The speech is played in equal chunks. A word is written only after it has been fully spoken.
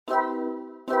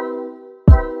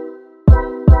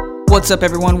What's up,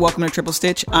 everyone? Welcome to Triple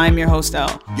Stitch. I'm your host,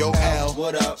 L. Yo, Al,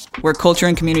 what up? Where culture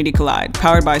and community collide,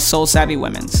 powered by Soul Savvy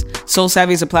Women's. Soul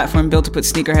Savvy is a platform built to put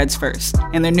sneakerheads first,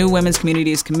 and their new women's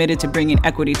community is committed to bringing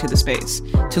equity to the space.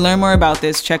 To learn more about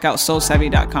this, check out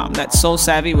soulsavvy.com. That's Soul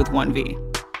Savvy with one V.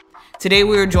 Today,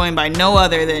 we are joined by no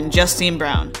other than Justine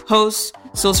Brown, host,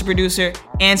 social producer,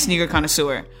 and sneaker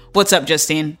connoisseur. What's up,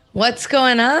 Justine? What's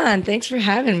going on? Thanks for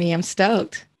having me. I'm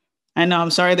stoked. I know.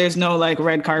 I'm sorry there's no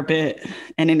red carpet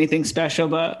and anything special,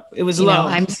 but it was low.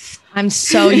 I'm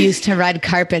so used to red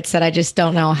carpets that I just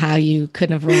don't know how you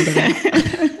couldn't have rolled it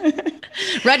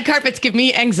out. Red carpets give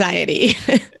me anxiety.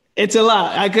 It's a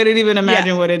lot. I couldn't even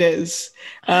imagine what it is.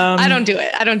 I don't do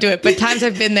it. But times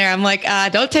I've been there, I'm like,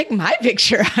 don't take my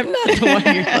picture. I'm not the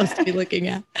one you're supposed to be looking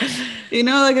at.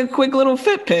 Like a quick little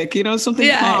fit pic,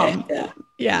 something calm.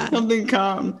 Yeah. Something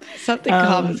calm. Something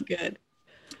calm is good.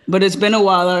 But it's been a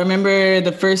while. I remember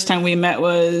the first time we met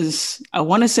I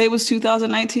want to say it was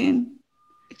 2019.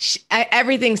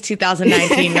 Everything's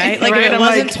 2019, right? Like right? If it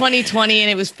wasn't 2020 and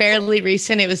it was fairly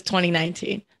recent, it was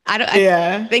 2019.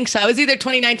 I think so. It was either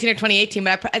 2019 or 2018,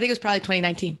 but I think it was probably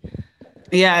 2019.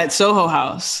 Yeah, at Soho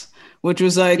House, which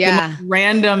was the most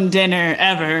random dinner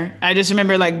ever. I just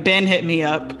remember Ben hit me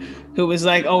up, who was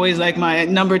always my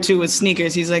number two with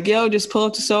sneakers. He's like, yo, just pull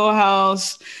up to Soho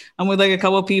House. I'm with a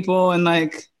couple people, and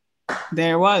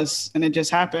there it was, and it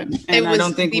just happened. And it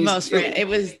was it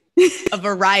was a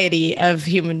variety of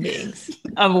human beings.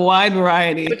 A wide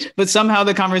variety, but somehow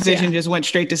the conversation just went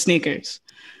straight to sneakers.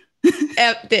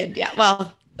 It did, yeah.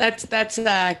 Well, that's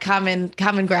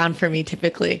common ground for me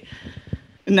typically.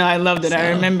 No, I loved it. So. I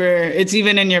remember it's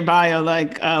even in your bio,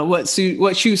 what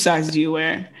shoe size do you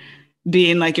wear?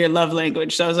 Being your love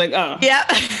language. So I was like, oh. Yeah.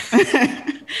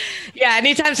 Yeah.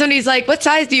 Anytime somebody's like, what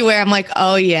size do you wear? I'm like,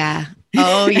 oh yeah.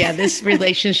 This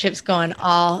relationship's going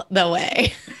all the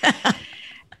way.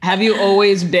 Have you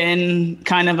always been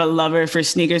kind of a lover for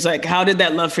sneakers? How did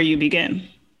that love for you begin?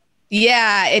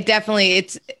 Yeah, it definitely,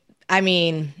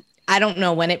 I don't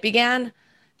know when it began,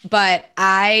 but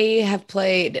I have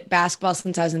played basketball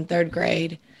since I was in third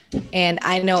grade. And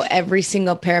I know every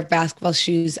single pair of basketball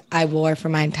shoes I wore for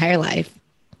my entire life,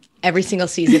 every single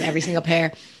season, every single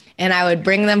pair. And I would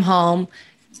bring them home,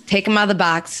 take them out of the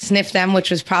box, sniff them,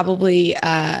 which was probably,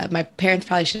 my parents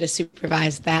probably should have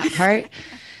supervised that part.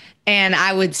 And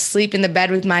I would sleep in the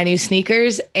bed with my new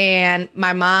sneakers. And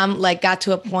my mom got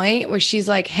to a point where she's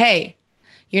like, hey,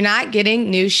 you're not getting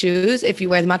new shoes if you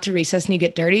wear them out to recess and you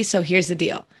get dirty. So here's the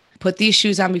deal. Put these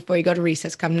shoes on before you go to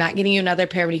recess. I'm not getting you another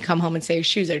pair when you come home and say your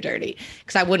shoes are dirty,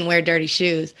 because I wouldn't wear dirty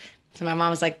shoes. So my mom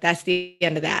was like, that's the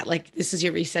end of that. This is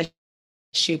your recess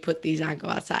shoe. Put these on, go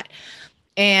outside.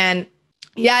 And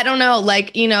yeah, I don't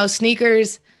know,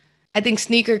 sneakers, I think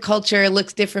sneaker culture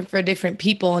looks different for different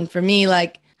people. And for me,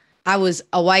 I was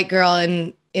a white girl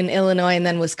in Illinois and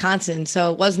then Wisconsin.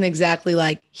 So it wasn't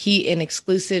exactly heat and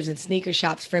exclusives and sneaker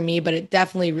shops for me, but it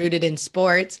definitely rooted in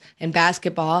sports and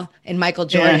basketball and Michael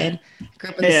Jordan. I grew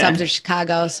up in the suburbs of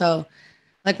Chicago. So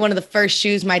one of the first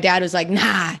shoes, my dad was like,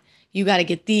 nah, you got to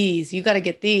get these. You got to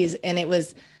get these. And it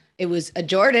was a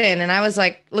Jordan. And I was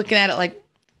looking at it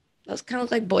those kind of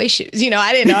look like boy shoes.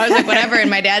 I didn't know. I was like, whatever. And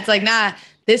my dad's like, nah,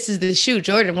 this is the shoe.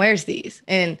 Jordan wears these.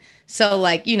 And so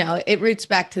it roots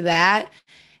back to that.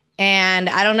 And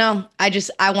I don't know.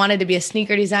 I wanted to be a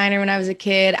sneaker designer when I was a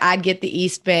kid. I'd get the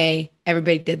East Bay.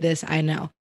 Everybody did this, I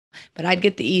know. But I'd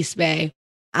get the East Bay.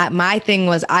 My thing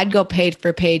was I'd go page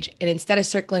for page. And instead of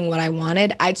circling what I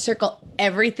wanted, I'd circle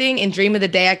everything and dream of the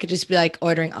day I could just be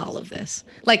ordering all of this.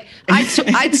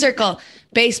 I'd circle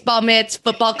baseball mitts,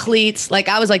 football cleats.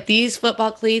 I was these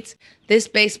football cleats, this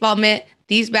baseball mitt,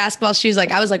 these basketball shoes.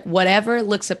 I was whatever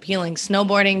looks appealing,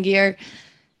 snowboarding gear.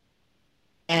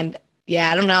 And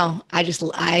yeah, I don't know.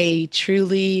 I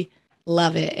truly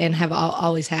love it and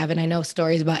always have. And I know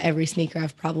stories about every sneaker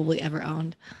I've probably ever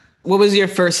owned. What was your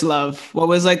first love? What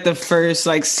was the first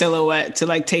silhouette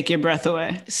to take your breath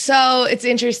away? So it's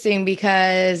interesting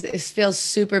because it feels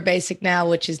super basic now,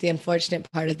 which is the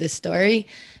unfortunate part of this story.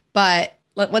 But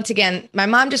once again, my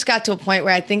mom just got to a point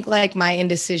where I think my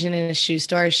indecision in a shoe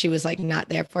store, she was not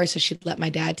there for, so she'd let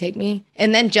my dad take me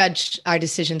and then judge our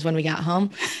decisions when we got home.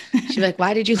 She'd be like,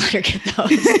 why did you let her get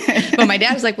those? But my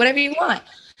dad was like, whatever you want.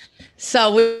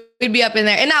 So we'd be up in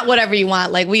there, and not whatever you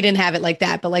want. We didn't have it like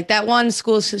that, but that one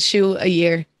school shoe a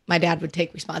year, my dad would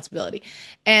take responsibility.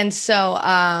 And so,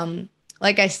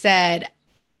 like I said,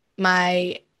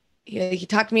 he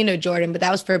talked me into a Jordan, but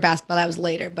that was for basketball. That was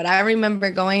later. But I remember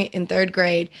going in third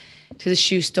grade to the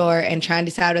shoe store and trying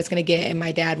to decide what I was going to get. And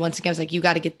my dad, once again, was like, you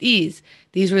got to get these.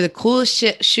 These were the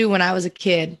coolest shoe when I was a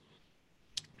kid.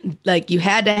 Like you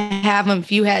had to have them.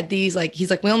 If you had these, like he's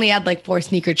like, we only had like 4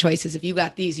 sneaker choices. If you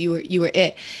got these, you were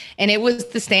it. And it was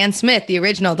the Stan Smith, the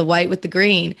original, the white with the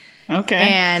green. Okay.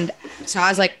 And so I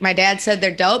was like, my dad said they're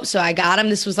dope, so I got them.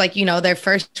 This was like, their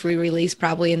first re-release,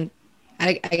 probably in,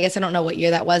 I guess I don't know what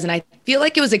year that was, and I feel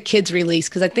like it was a kid's release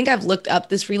because I think I've looked up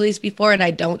this release before and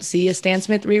I don't see a Stan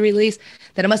Smith re-release.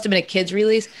 That it must have been a kid's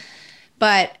release,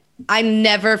 but I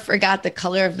never forgot the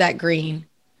color of that green.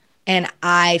 And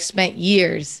I spent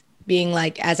years being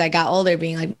like, as I got older,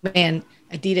 being like, man,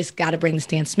 Adidas got to bring the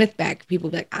Stan Smith back. People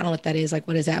be like, I don't know what that is. Like,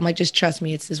 what is that? I'm like, just trust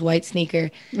me. It's this white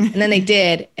sneaker. And then they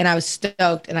did. And I was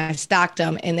stoked and I stocked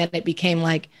them. And then it became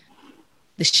like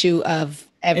the shoe of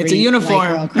every it's a uniform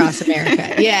girl across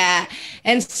America. Yeah.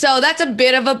 And so that's a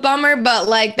bit of a bummer, but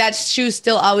like that shoe's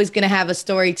still always going to have a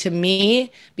story to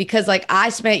me because like I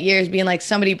spent years being like,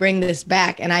 somebody bring this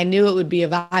back. And I knew it would be a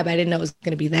vibe. I didn't know it was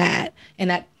going to be that.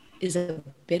 And that is a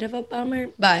bit of a bummer,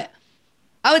 but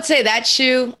I would say that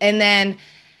shoe. And then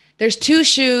there's 2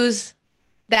 shoes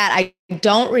that I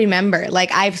don't remember.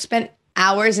 Like I've spent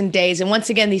hours and days. And once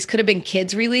again, these could have been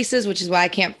kids releases, which is why I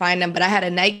can't find them. But I had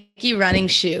a Nike running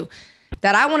shoe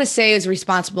that I want to say is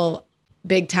responsible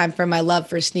big time for my love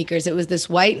for sneakers. It was this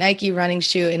white Nike running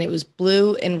shoe and it was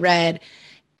blue and red.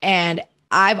 And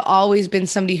I've always been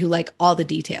somebody who like all the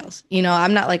details.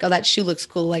 I'm not like, oh, that shoe looks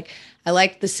cool. Like I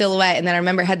like the silhouette. And then I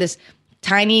remember I had this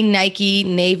tiny Nike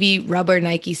navy rubber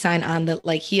Nike sign on the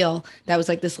like heel. That was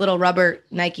like this little rubber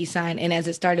Nike sign. And as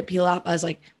it started to peel off, I was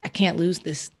like, I can't lose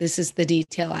this. This is the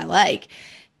detail I like.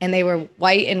 And they were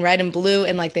white and red and blue.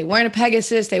 And like, they weren't a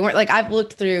Pegasus. They weren't like, I've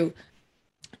looked through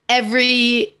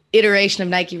every iteration of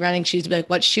Nike running shoes to be like,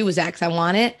 what shoe was that? 'Cause I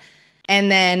want it. And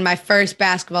then my first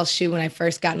basketball shoe when I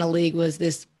first got in the league was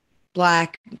this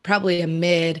black, probably a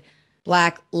mid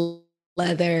black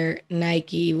leather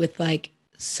Nike with like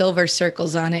silver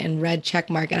circles on it and red check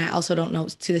mark. And I also don't know,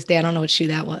 to this day, I don't know what shoe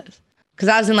that was because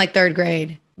I was in like 3rd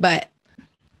grade, but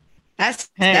that's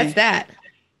that.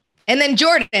 And then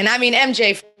Jordan, I mean,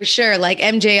 MJ for sure, like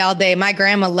MJ all day. My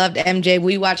grandma loved MJ.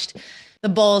 We watched the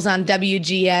Bulls on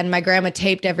WGN. My grandma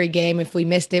taped every game. If we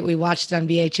missed it, we watched it on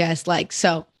VHS. Like,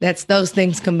 so that's those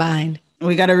things combined.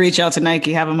 We got to reach out to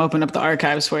Nike, have them open up the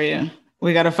archives for you.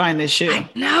 We got to find this shoe.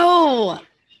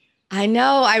 I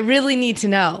know. I really need to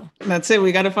know. That's it.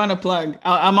 We got to find a plug.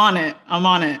 I'm on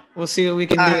it. We'll see what we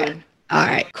can do. All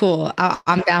right, cool.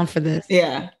 I'm down for this.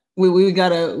 Yeah. We're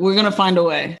going to find a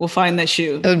way. We'll find that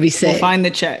shoe. It would be sick. We'll find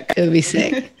the check. It would be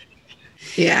sick.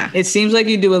 Yeah. It seems like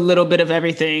you do a little bit of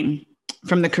everything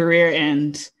from the career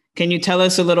end. Can you tell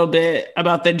us a little bit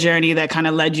about the journey that kind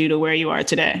of led you to where you are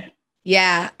today?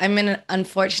 Yeah, I'm an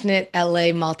unfortunate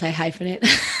LA multi-hyphenate.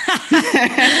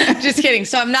 Just kidding.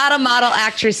 So I'm not a model,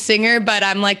 actress, singer, but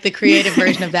I'm like the creative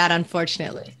version of that,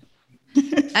 unfortunately.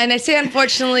 And I say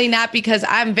unfortunately not because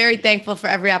I'm very thankful for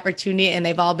every opportunity and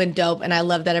they've all been dope and I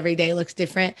love that every day looks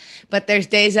different. But there's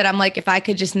days that I'm like, if I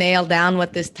could just nail down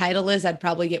what this title is, I'd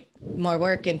probably get more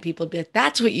work and people would be like,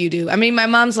 that's what you do. I mean, my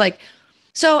mom's like,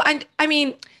 so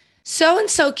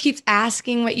so-and-so keeps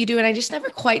asking what you do and I just never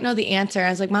quite know the answer. I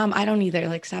was like, Mom, I don't either.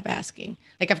 Like, stop asking.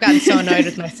 Like, I've gotten so annoyed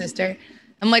with my sister.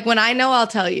 I'm like, when I know, I'll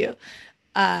tell you.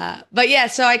 But yeah,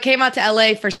 so I came out to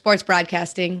LA for sports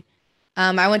broadcasting.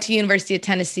 I went to University of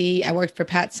Tennessee. I worked for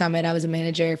Pat Summitt. I was a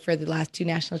manager for the last 2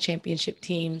 national championship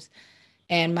teams.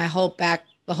 And the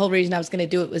whole reason I was going to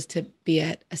do it was to be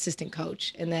an assistant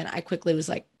coach. And then I quickly was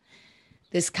like,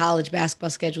 this college basketball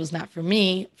schedule is not for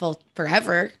me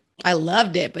forever. I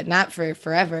loved it, but not for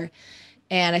forever.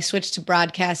 And I switched to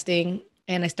broadcasting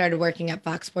and I started working at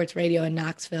Fox Sports Radio in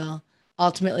Knoxville.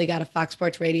 Ultimately got a Fox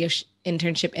Sports Radio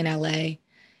internship in LA.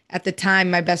 At the time,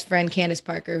 my best friend, Candace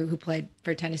Parker, who played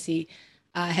for Tennessee,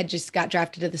 had just got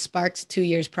drafted to the Sparks 2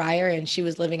 years prior. And she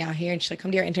was living out here and she's like,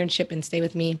 come to your internship and stay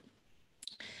with me.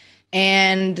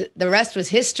 And the rest was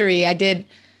history. I did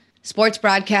sports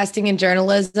broadcasting and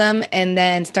journalism and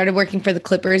then started working for the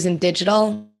Clippers in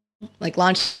digital, like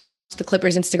launched the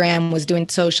Clippers Instagram, was doing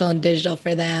social and digital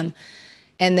for them.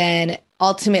 And then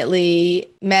ultimately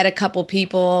met a couple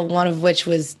people, one of which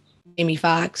was Jamie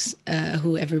Foxx,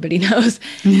 who everybody knows.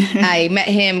 I met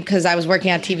him because I was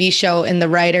working on a TV show and the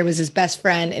writer was his best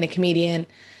friend and a comedian.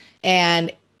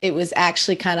 And it was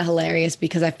actually kind of hilarious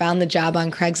because I found the job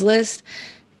on Craigslist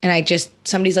and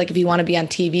somebody's like, if you want to be on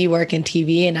TV, work in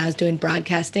TV. And I was doing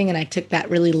broadcasting and I took that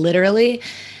really literally.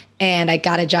 And I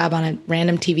got a job on a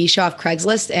random TV show off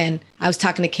Craigslist. And I was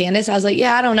talking to Candace. I was like,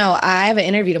 yeah, I don't know. I have an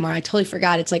interview tomorrow. I totally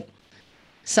forgot. It's like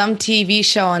some TV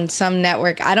show on some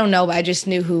network. I don't know, but I just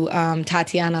knew who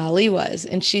Tatiana Ali was.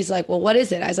 And she's like, well, what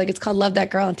is it? I was like, it's called Love That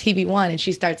Girl on TV One. And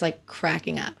she starts like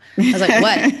cracking up. I was like,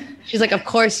 what? She's like, of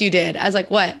course you did. I was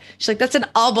like, what? She's like, that's an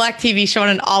all black TV show on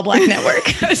an all black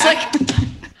network. I was like,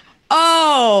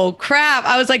 oh crap.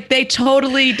 I was like, they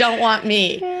totally don't want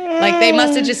me. Like they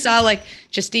must have just saw like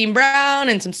Justine Brown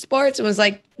and some sports and was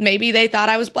like, maybe they thought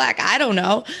I was black. I don't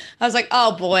know. I was like,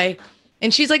 oh boy.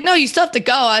 And she's like, no, you still have to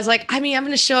go. I was like, I mean, I'm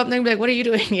going to show up and they're going to be like, what are you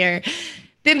doing here?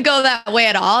 Didn't go that way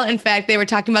at all. In fact, they were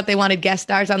talking about they wanted guest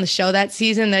stars on the show that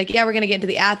season. They're like, yeah, we're going to get into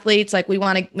the athletes. Like, we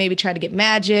want to maybe try to get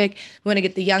Magic. We want to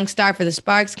get the young star for the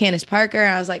Sparks, Candace Parker.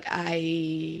 And I was like,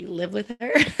 I live with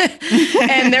her.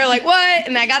 And they're like, what?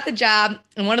 And I got the job.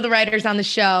 And one of the writers on the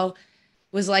show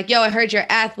was like, yo, I heard you're an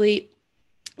athlete.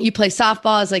 You play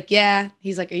softball? I was like, yeah.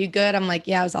 He's like, are you good? I'm like,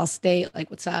 yeah, I was all state. Like,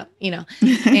 what's up? You know?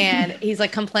 And he's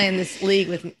like, come play in this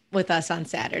league with us on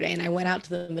Saturday. And I went out to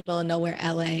the middle of nowhere,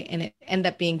 LA, and it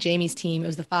ended up being Jamie's team. It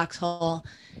was the Foxhole.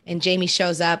 And Jamie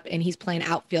shows up and he's playing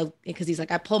outfield because he's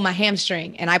like, I pulled my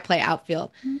hamstring and I play outfield.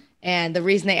 And the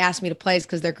reason they asked me to play is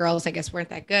because their girls, I guess, weren't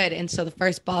that good. And so the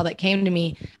first ball that came to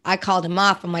me, I called him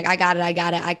off. I'm like, I got it.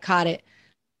 I caught it.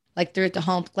 Like, threw it to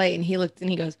home plate. And he looked and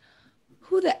he goes,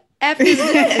 who the F is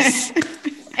this?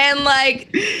 And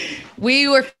like, we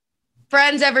were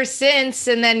friends ever since.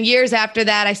 And then years after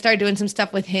that, I started doing some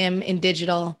stuff with him in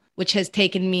digital, which has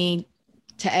taken me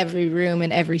to every room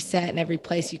and every set and every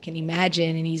place you can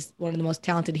imagine. And he's one of the most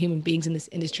talented human beings in this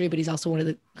industry, but he's also one of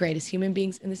the greatest human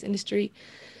beings in this industry.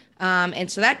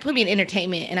 And so that put me in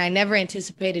entertainment, and I never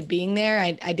anticipated being there.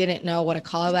 I didn't know what a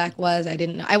callback was. I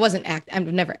didn't know. I wasn't I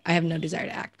have no desire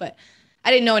to act, but I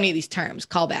didn't know any of these terms,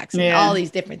 callbacks, and all these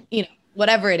different,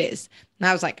 whatever it is. And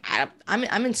I was like, I'm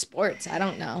in sports. I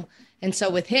don't know. And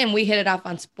so with him, we hit it off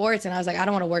on sports, and I was like, I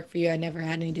don't want to work for you. I never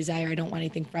had any desire. I don't want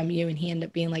anything from you. And he ended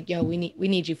up being like, yo, we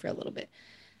need you for a little bit.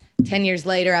 10 years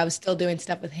later, I was still doing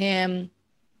stuff with him.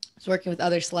 I was working with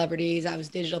other celebrities. I was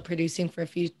digital producing for a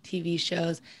few TV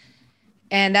shows.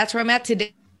 And that's where I'm at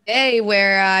today,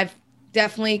 where I've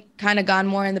definitely kind of gone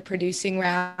more in the producing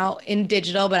route in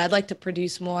digital, but I'd like to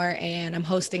produce more, and I'm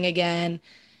hosting again,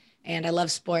 and I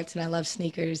love sports and I love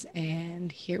sneakers,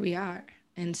 and here we are.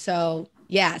 And so,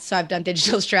 yeah, so I've done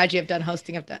digital strategy, I've done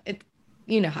hosting, I've done it.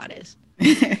 You know how it is.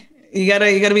 You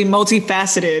gotta be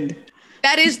multifaceted.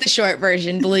 That is the short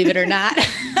version, believe it or not.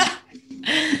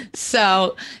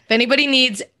 So if anybody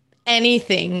needs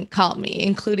anything, call me,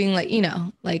 including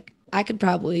like I could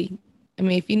probably,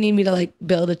 if you need me to like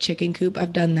build a chicken coop,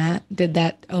 I've done that. Did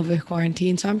that over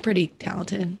quarantine. So I'm pretty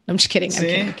talented. I'm just kidding.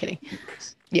 I'm kidding.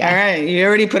 Yeah. All right. You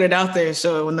already put it out there.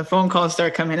 So when the phone calls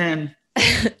start coming in.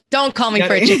 Don't call me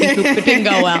for a chicken coop. It didn't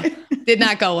go well. Did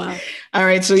not go well. All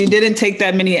right. So you didn't take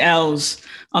that many L's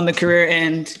on the career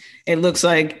end. It looks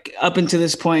like up until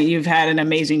this point, you've had an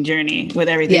amazing journey with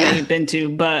everything that you've been to.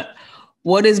 But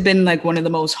what has been like one of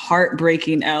the most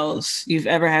heartbreaking L's you've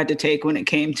ever had to take when it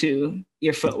came to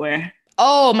your footwear?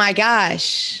 Oh my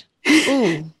gosh.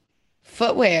 Ooh,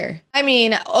 footwear.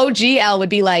 OG L would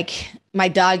be like my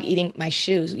dog eating my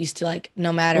shoes. Used to like,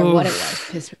 no matter what it was,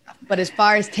 piss me off. But as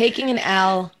far as taking an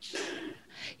L,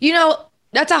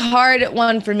 that's a hard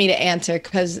one for me to answer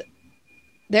because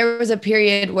there was a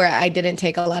period where I didn't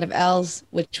take a lot of L's,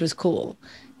 which was cool.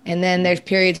 And then there's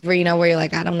periods where, where you're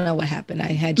like, I don't know what happened.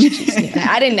 I had shoes.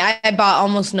 I bought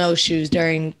almost no shoes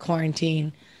during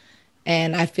quarantine.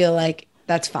 And I feel like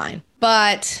that's fine.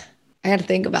 But I got to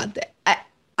think about that.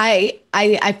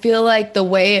 I feel like the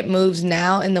way it moves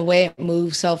now and the way it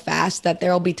moves so fast that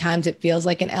there will be times it feels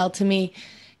like an L to me.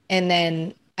 And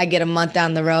then I get a month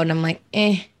down the road and I'm like,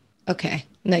 okay.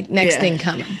 Next thing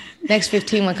coming. Next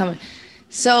 15 one coming.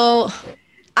 So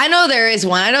I know there is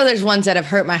one. I know there's ones that have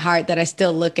hurt my heart that I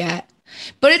still look at.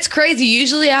 But it's crazy.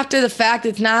 Usually after the fact,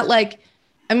 it's not like,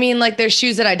 there's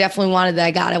shoes that I definitely wanted that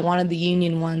I got. I wanted the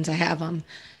Union ones. I have them.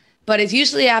 But it's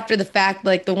usually after the fact,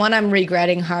 like the one I'm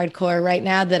regretting hardcore right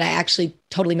now that I actually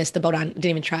totally missed the boat on, didn't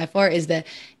even try for, is the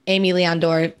Amy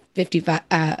Leondor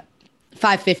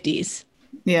 550s.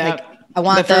 Yeah. Like, I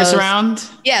want the first those. Round?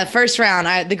 Yeah, first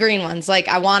round. The green ones. Like,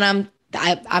 I want them.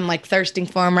 I'm like thirsting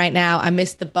for them right now. I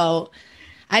missed the boat.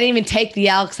 I didn't even take the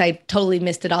L because I totally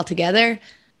missed it altogether.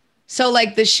 So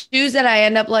like the shoes that I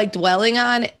end up like dwelling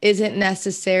on isn't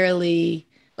necessarily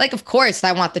like, of course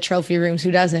I want the trophy rooms.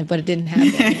 Who doesn't? But it didn't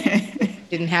happen.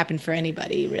 Didn't happen for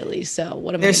anybody really. So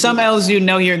what am I? There's some L's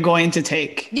you're going to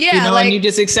take. Yeah, and you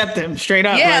just accept them straight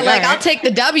up. Yeah, like I'll take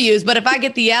the W's, but if I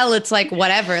get the L, it's like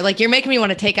whatever. Like you're making me want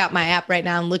to take out my app right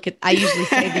now and look at. I usually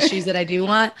say the shoes that I do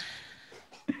want.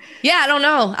 Yeah, I don't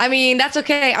know. That's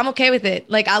okay. I'm okay with it.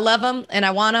 Like I love them and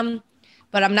I want them,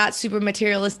 but I'm not super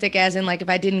materialistic as in like if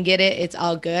I didn't get it, it's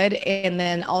all good. And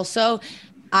then also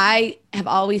I have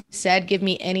always said, give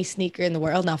me any sneaker in the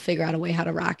world and I'll figure out a way how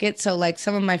to rock it. So like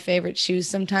some of my favorite shoes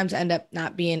sometimes end up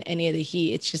not being any of the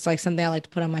heat. It's just like something I like to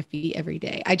put on my feet every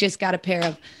day. I just got a pair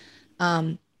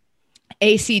of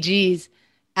ACGs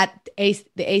at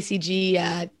the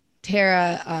ACG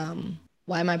Terra.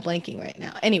 Why am I blanking right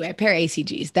now? Anyway, a pair of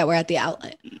ACGs that were at the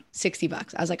outlet,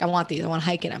 $60. I was like, I want these. I want to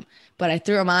hike in them. But I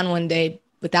threw them on one day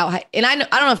without, and I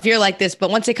don't know if you're like this, but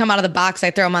once they come out of the box,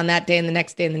 I throw them on that day and the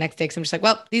next day and the next day. Cause I'm just like,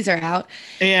 well, these are out.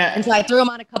 Yeah. And so I threw them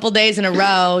on a couple days in a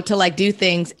row to like do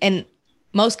things. And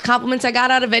most compliments I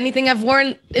got out of anything I've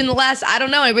worn in the last, I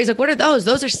don't know. Everybody's like, what are those?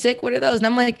 Those are sick. What are those? And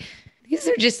I'm like, these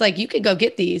are just like, you could go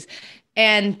get these.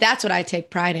 And that's what I take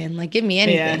pride in. Like, give me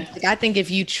anything. Yeah. Like, I think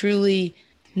if you truly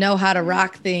know how to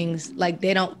rock things, like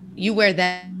you wear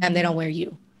them and they don't wear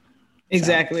you.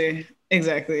 Exactly. So.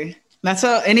 Exactly. That's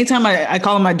how, anytime I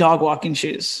call them my dog walking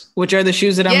shoes, which are the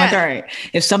shoes that I'm like, all right,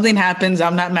 if something happens,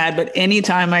 I'm not mad. But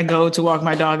anytime I go to walk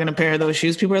my dog in a pair of those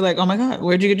shoes, people are like, oh my God,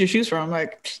 where'd you get your shoes from? I'm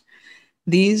like,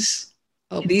 these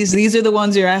are the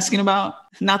ones you're asking about,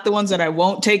 not the ones that I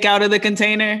won't take out of the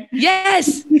container.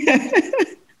 Yes.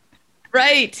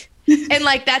 Right. And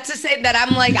like, that's to say that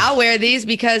I'm like, I'll wear these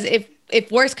because if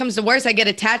worse comes to worse, I get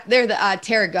attached. They're the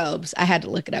Terragobes. I had to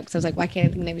look it up because I was like, why can't I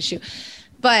think the name of the shoe?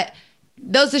 But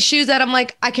those are shoes that I'm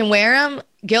like, I can wear them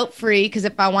guilt-free because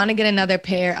if I want to get another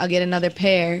pair, I'll get another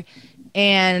pair.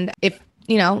 And if,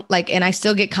 you know, like, and I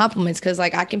still get compliments because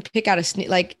like I can pick out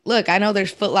like, look, I know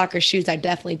there's Foot Locker shoes I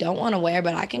definitely don't want to wear,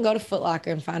 but I can go to Foot Locker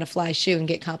and find a fly shoe and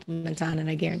get compliments on it.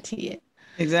 I guarantee it.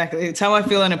 Exactly. It's how I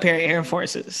feel in a pair of Air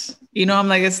Forces. You know, I'm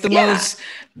like, it's the most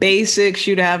basic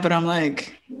shoe to have, but I'm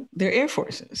like, they're Air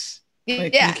Forces.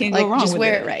 Like, you can't go wrong just with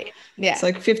wear it. it right. Yeah. It's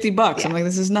like $50. Yeah. I'm like,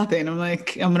 this is nothing. I'm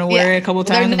like, I'm going to wear it a couple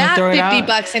times and then throw it out. They're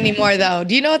not $50 anymore though.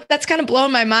 Do you know what? That's kind of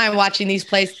blowing my mind watching these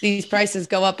prices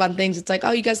go up on things. It's like,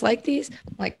 oh, you guys like these?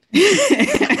 I'm like,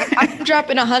 I'm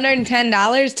dropping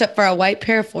 $110 for a white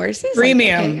pair of Forces.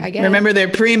 Premium. Like, okay, I guess. Remember, they're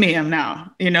premium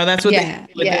now. You know, that's what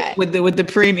with the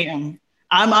premium.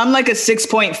 I'm like a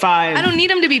 6.5. I don't need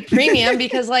them to be premium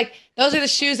because like those are the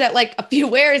shoes that like a few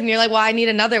wears and you're like, well, I need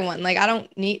another one. Like I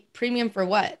don't need premium for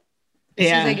what? As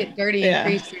soon as they get dirty and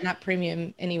greased, they're not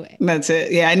premium anyway. That's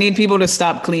it. Yeah, I need people to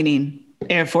stop cleaning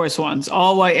Air Force Ones.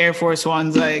 All white Air Force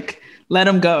Ones, like let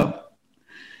them go.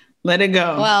 Let it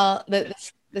go. Well,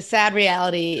 the sad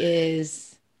reality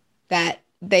is that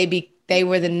they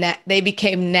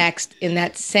became next in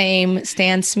that same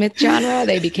Stan Smith genre.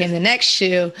 They became the next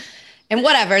shoe. And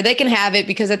whatever, they can have it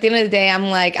because at the end of the day, I'm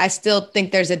like, I still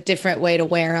think there's a different way to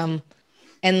wear them.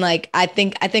 And like, I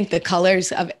think the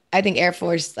colors of, I think Air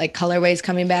Force like colorways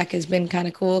coming back has been kind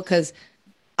of cool because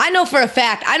I know for a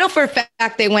fact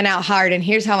they went out hard. And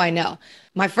here's how I know.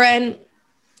 My friend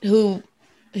who's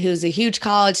a huge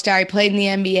college star, he played in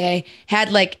the NBA,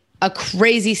 had like a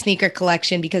crazy sneaker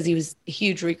collection because he was a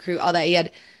huge recruit, all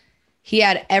that. He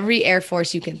had every Air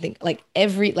Force you can think, like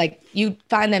you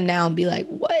find them now and be like,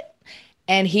 what?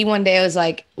 And he one day was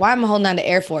like, why am I holding on to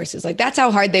Air Forces? Like, that's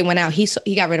how hard they went out. He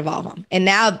got rid of all of them. And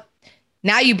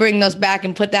now you bring those back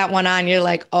and put that one on. You're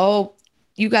like, oh,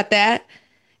 you got that?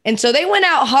 And so they went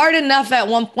out hard enough at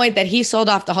one point that he sold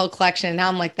off the whole collection. And now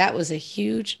I'm like, that was a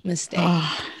huge mistake.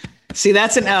 Oh, see,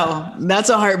 that's an L. That's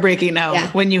a heartbreaking L.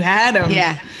 Yeah. When you had them.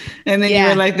 Yeah. And then you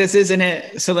were like, this isn't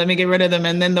it. So let me get rid of them.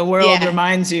 And then the world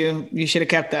reminds you should have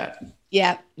kept that.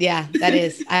 Yeah. Yeah, that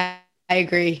is. I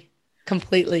agree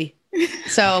completely.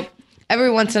 So every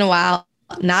once in a while,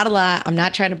 not a lot, I'm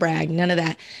not trying to brag, none of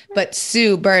that, but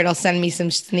Sue Bird will send me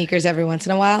some sneakers every once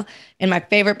in a while. And my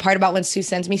favorite part about when Sue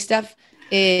sends me stuff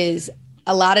is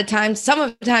a lot of times,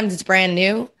 sometimes it's brand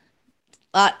new.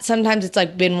 Sometimes it's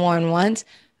like been worn once,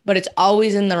 but it's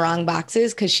always in the wrong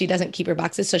boxes because she doesn't keep her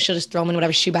boxes. So she'll just throw them in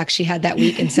whatever shoebox she had that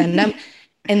week and send them.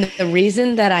 And the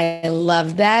reason that I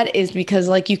love that is because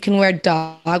like you can wear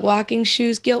dog walking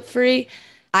shoes guilt-free.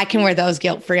 I can wear those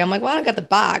guilt-free. I'm like, well, I don't got the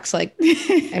box. Like,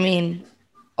 I mean,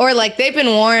 or like they've been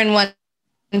worn one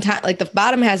time, like the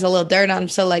bottom has a little dirt on them.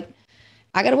 So like,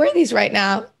 I got to wear these right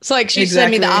now. So like she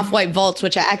sent me the off-white Volts,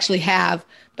 which I actually have,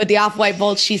 but the off-white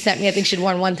Volts she sent me, I think she'd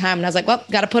worn one time. And I was like, well,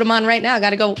 got to put them on right now. Got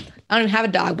to go. I don't even have a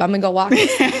dog, but I'm going to go walk.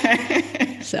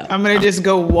 So I'm going to just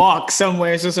go walk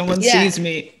somewhere so someone sees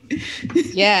me.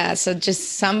 Yeah. So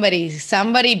just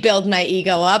somebody build my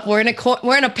ego up. We're in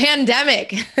a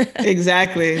pandemic.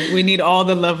 Exactly. We need all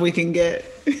the love we can get.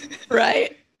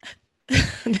 Right.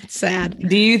 That's sad.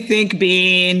 Do you think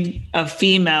being a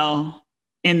female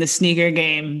in the sneaker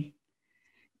game,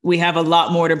 we have a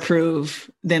lot more to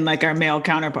prove than like our male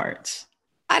counterparts?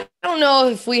 I don't know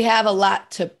if we have a lot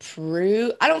to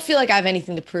prove. I don't feel like I have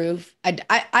anything to prove. I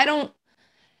don't.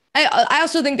 I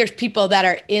also think there's people that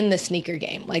are in the sneaker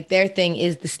game. Like their thing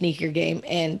is the sneaker game,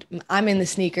 and I'm in the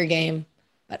sneaker game,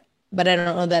 but I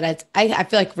don't know that I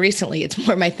feel like recently it's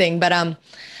more my thing. But I don't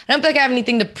feel like I have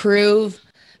anything to prove.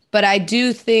 But I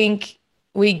do think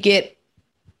we get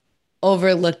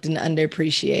overlooked and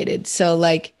underappreciated. So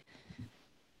like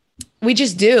we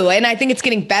just do, and I think it's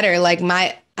getting better. Like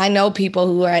I know people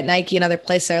who are at Nike and other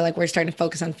places are like, we're starting to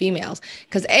focus on females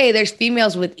because A, there's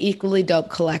females with equally dope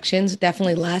collections,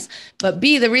 definitely less. But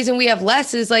B, the reason we have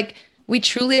less is like, we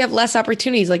truly have less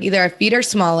opportunities. Like either our feet are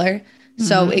smaller. Mm-hmm.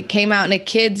 So it came out in a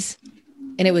kid's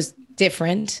and it was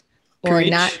different or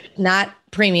not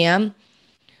premium,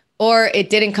 or it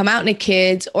didn't come out in a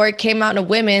kid's, or it came out in a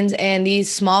women's and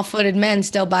these small footed men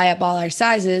still buy up all our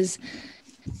sizes.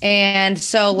 And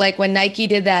so like when Nike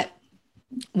did that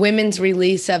women's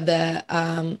release of the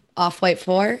Off-White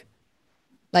 4,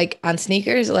 like on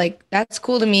sneakers, like that's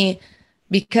cool to me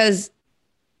because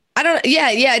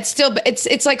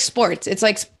it's like sports. It's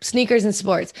like sneakers and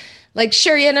sports. Like,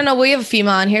 sure, no, we have a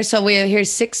female on here. So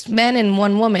here's 6 men and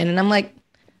 1 woman. And I'm like,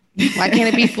 why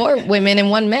can't it be 4 women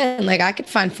and 1 man? Like I could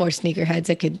find 4 sneakerheads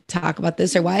that could talk about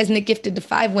this, or why isn't it gifted to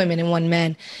 5 women and 1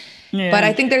 man? Yeah. But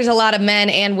I think there's a lot of men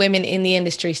and women in the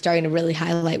industry starting to really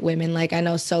highlight women. Like I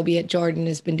know Sobe at Jordan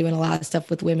has been doing a lot of stuff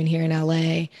with women here in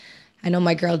LA. I know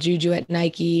my girl Juju at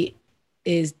Nike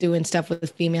is doing stuff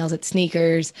with females at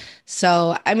sneakers.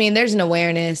 So, I mean, there's an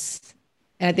awareness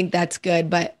and I think that's good.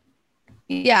 But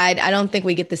yeah, I don't think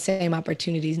we get the same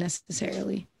opportunities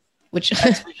necessarily. Which,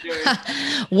 sure.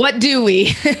 What do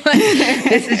we?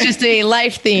 This is just a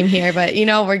life theme here, but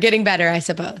we're getting better, I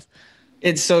suppose.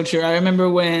 It's so true. I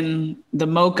remember when the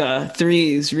Mocha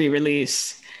 3s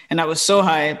re-released and I was so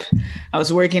hype. I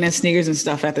was working at Sneakers and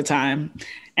stuff at the time.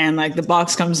 And like the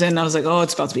box comes in, I was like, oh,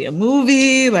 it's about to be a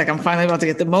movie. Like I'm finally about to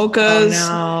get the Mochas.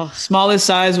 Oh, no. Smallest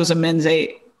size was a men's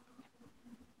 8.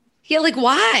 Yeah, like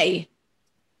why?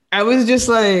 I was just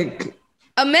like...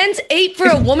 A men's 8 for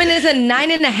a woman is a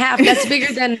 9.5. That's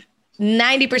bigger than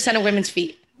 90% of women's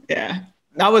feet. Yeah.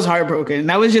 I was heartbroken.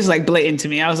 That was just like blatant to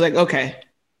me. I was like, okay.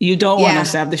 You don't want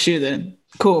us to have the shoe then.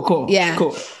 Cool. Yeah.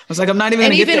 Cool. I was like, I'm not even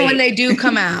going to get even when they do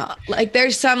come out, like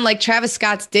there's some like Travis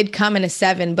Scott's did come in a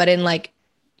 7, but in like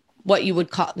what you would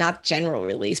call not general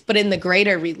release, but in the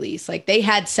greater release, like they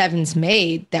had 7s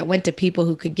made that went to people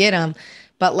who could get them.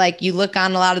 But like you look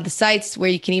on a lot of the sites where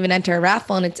you can even enter a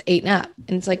raffle and it's 8 and up.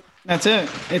 And it's like, that's it.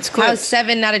 It's clipped. How's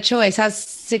 7 not a choice? How's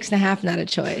 6.5 not a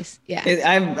choice? Yeah.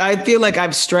 I feel like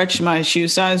I've stretched my shoe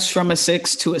size from a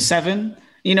 6 to a 7.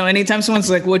 Anytime someone's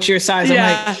like, what's your size? I'm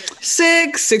like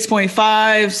 6,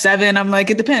 6.5, 7. I'm like,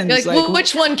 it depends. You're like, well,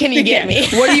 which one can you get me?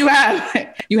 What do you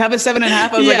have? You have a 7.5?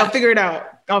 I was like, I'll figure it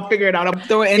out. I'll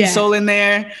throw an insole in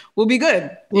there. We'll be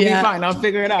good. We'll be fine. I'll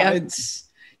figure it out. Yep.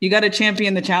 You got to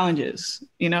champion the challenges,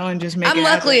 and just make it happen.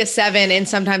 I'm luckily a 7 and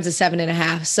sometimes a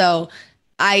 7.5. So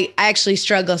I actually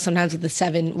struggle sometimes with the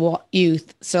 7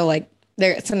 youth. So like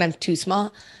they're sometimes too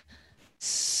small.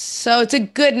 So it's a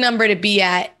good number to be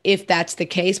at if that's the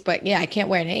case. But yeah, I can't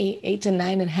wear an 8 to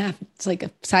 9.5. It's like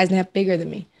a size and a half bigger than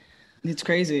me. It's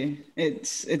crazy.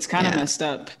 It's kind of messed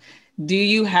up. Do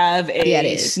you have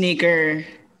a sneaker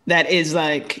that is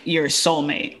like your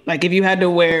soulmate? Like if you had to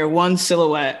wear one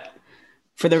silhouette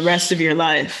for the rest of your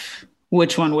life,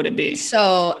 which one would it be?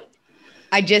 So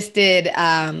I just did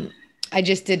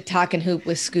Talk and Hoop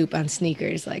with Scoop on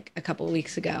sneakers like a couple of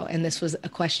weeks ago. And this was a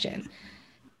question.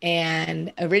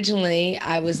 And originally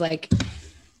I was like,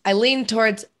 I leaned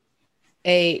towards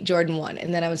a Jordan 1.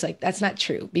 And then I was like, that's not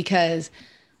true because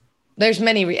there's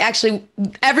many, actually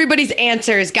everybody's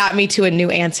answers got me to a new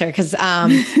answer. Cause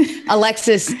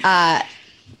Alexis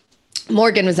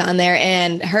Morgan was on there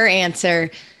and her answer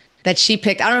that she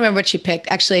picked, I don't remember what she picked.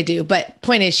 Actually I do. But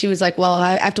point is she was like, well,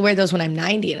 I have to wear those when I'm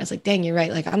 90. And I was like, dang, you're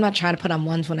right. Like, I'm not trying to put on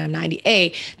ones when I'm 90.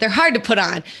 A, they're hard to put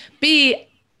on. B,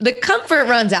 the comfort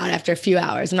runs out after a few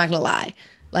hours. I'm not going to lie.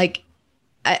 Like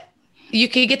you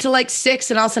could get to like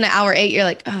 6 and all of a sudden at hour 8, you're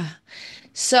like, ugh.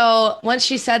 So once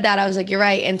she said that, I was like, you're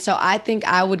right. And so I think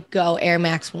I would go Air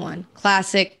Max 1.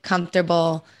 Classic,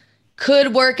 comfortable,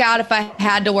 could work out if I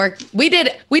had to work. We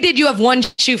did. You have one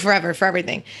shoe forever for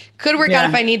everything. Could work out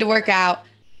if I need to work out.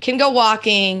 Can go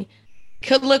walking.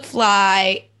 Could look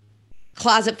fly.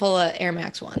 Closet full of Air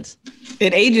Max 1s.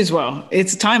 It ages well.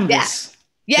 It's timeless.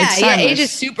 Yeah. It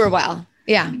ages super well.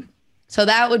 Yeah. So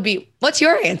that would be, what's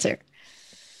your answer?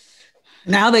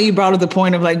 Now that you brought up the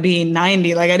point of like being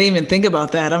 90, like I didn't even think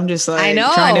about that. I'm just like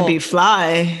trying to be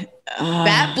fly.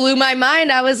 That blew my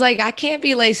mind. I was like, I can't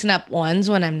be lacing up 1s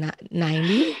when I'm not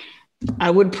 90.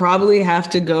 I would probably have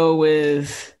to go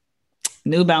with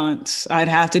New Balance. I'd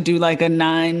have to do like a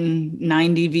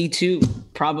 990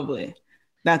 V2, probably.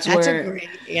 That's a where great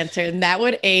answer. And that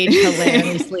would age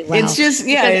hilariously well. It's just,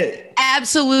 yeah.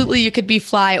 Absolutely, you could be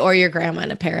Fly or your grandma in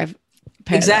a pair of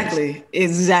Exactly.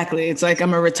 It's like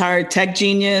I'm a retired tech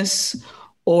genius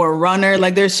or runner.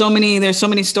 Like there's so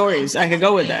many stories. I could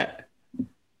go with that.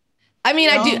 I mean,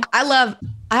 I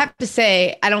have to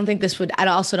say, I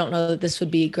also don't know that this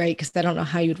would be great because I don't know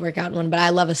how you'd work out in one, but I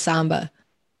love a Samba.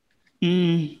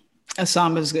 A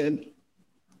Samba's good.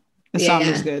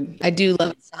 Samba's good. I do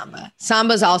love Samba.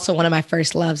 Samba's also one of my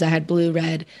first loves. I had blue,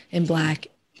 red, and black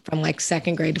from like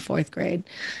 2nd grade to 4th grade.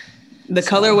 The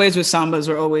colorways with Sambas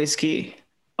were always key.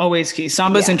 Always key.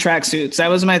 Sambas and tracksuits. That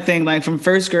was my thing. Like from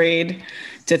 1st grade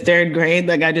to 3rd grade,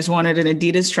 like I just wanted an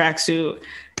Adidas tracksuit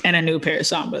and a new pair of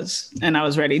Sambas, and I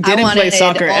was ready. Didn't play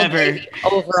soccer ever.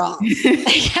 Overall,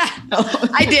 yeah,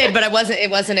 I did, but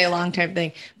it wasn't a long-term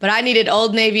thing. But I needed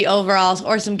Old Navy overalls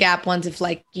or some Gap ones if,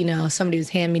 like, you know, somebody was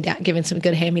giving some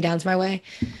good hand-me-downs my way,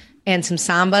 and some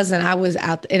Sambas, and I was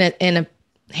out in a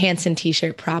Hanson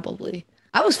t-shirt probably.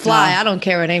 I was fly. I don't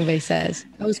care what anybody says.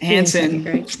 I was cool.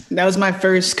 Hanson. That was my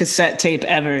first cassette tape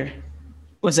ever.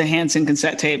 Was a Hanson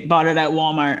cassette tape. Bought it at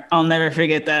Walmart. I'll never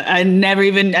forget that. I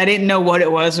didn't know what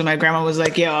it was when my grandma was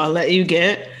like, yo, I'll let you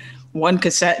get one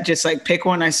cassette. Just like pick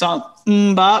one. I saw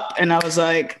Bop and I was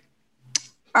like,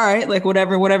 all right, like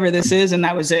whatever this is. And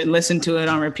that was it. Listened to it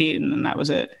on repeat. And then that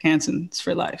was it. Hanson's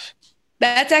for life.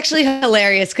 That's actually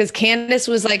hilarious because Candace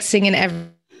was like singing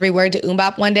every word to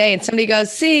Bop one day. And somebody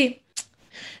goes, see,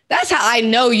 that's how I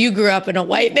know you grew up in a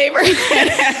white neighborhood.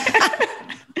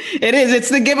 It is. It's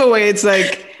the giveaway. It's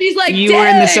like, she's like, you were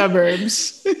in the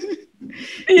suburbs.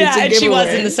 Yeah, and she was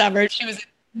in the suburbs. She was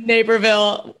in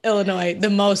Naperville, Illinois, the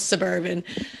most suburban.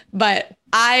 But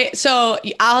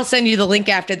I'll send you the link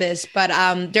after this.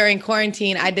 But during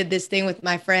quarantine, I did this thing with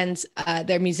my friends.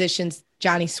 They're musicians,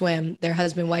 Johnny Swim, their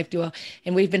husband-wife duo.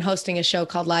 And we've been hosting a show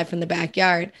called Live from the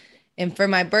Backyard. And for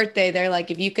my birthday, they're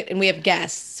like, if you could, and we have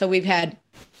guests. So we've had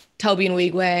Toby and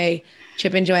Wigway,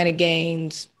 Chip and Joanna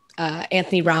Gaines,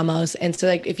 Anthony Ramos. And so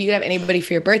like, if you could have anybody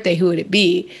for your birthday, who would it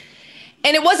be?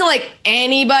 And it wasn't like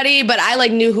anybody, but I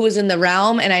like knew who was in the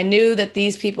realm. And I knew that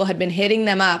these people had been hitting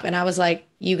them up. And I was like,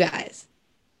 you guys,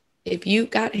 if you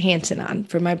got Hanson on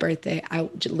for my birthday,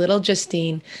 little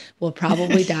Justine will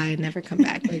probably die and never come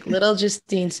back. Like little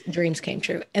Justine's dreams came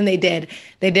true. And they did.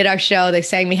 They did our show. They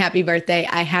sang me happy birthday.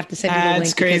 I have to send you the link.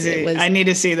 That's crazy. I need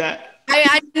to see that.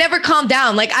 I never calmed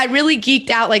down. Like I really geeked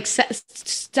out. Like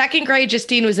 2nd grade,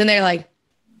 Justine was in there. Like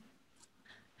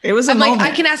it was a moment.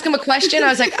 Like, I can ask him a question. I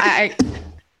was like, I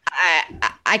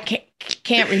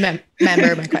can't remember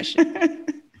my question.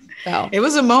 So it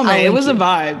was a moment. It was a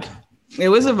vibe. It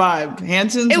was a vibe.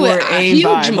 Hansons were a vibe.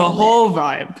 Moment. The whole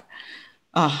vibe.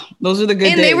 Those are the good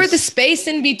days. And they were the space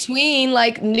in between,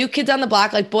 like New Kids on the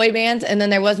Block, like boy bands, and then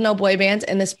there was no boy bands,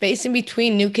 and the space in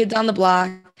between New Kids on the Block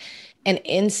and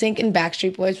NSYNC and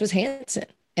Backstreet Boys was Hanson,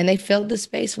 and they filled the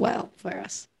space well for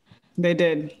us. They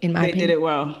did. They did it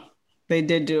well. They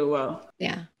did do it well.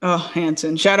 Yeah. Oh,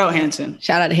 Hanson. Shout out Hanson.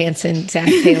 Shout out to Hanson, Zach,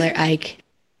 Taylor, Ike.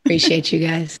 Appreciate you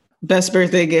guys. Best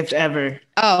birthday gift ever.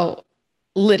 Oh,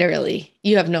 literally.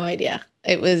 You have no idea.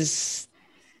 It was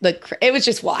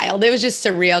just wild. It was just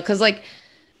surreal because like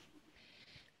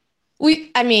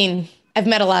I've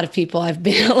met a lot of people. I've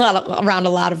been around a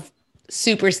lot of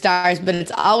superstars, but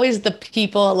it's always the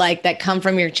people like that come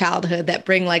from your childhood that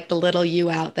bring like the little you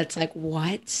out. That's like,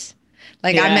 what?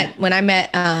 Like when I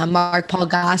met Mark Paul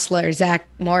Gosselaar, Zach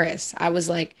Morris, I was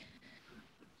like,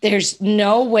 there's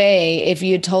no way if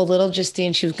you had told little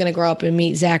Justine she was going to grow up and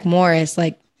meet Zach Morris,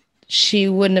 like she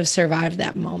wouldn't have survived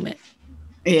that moment.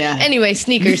 Yeah. Anyway,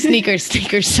 sneakers.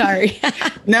 Sorry.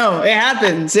 No, it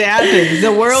happens.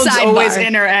 The worlds always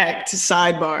interact.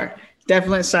 Sidebar.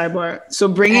 Definitely sidebar. So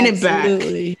bringing it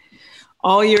back,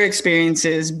 all your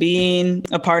experiences being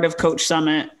a part of Coach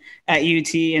Summit at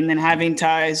UT and then having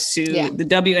ties to the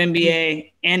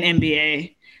WNBA and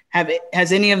NBA,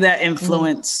 has any of that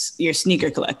influenced your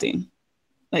sneaker collecting?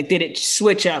 Like, did it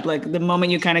switch up? Like the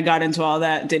moment you kind of got into all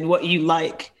that, did what you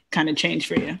like kind of change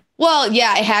for you? Well,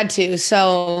 yeah, I had to.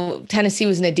 So Tennessee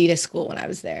was an Adidas school when I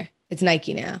was there. It's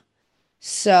Nike now.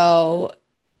 So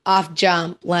off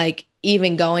jump, like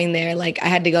even going there, like I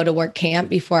had to go to work camp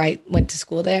before I went to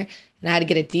school there and I had to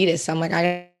get Adidas. So I'm like,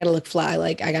 I gotta look fly.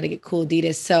 Like I gotta get cool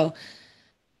Adidas. So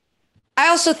I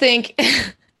also think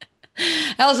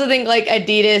like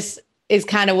Adidas is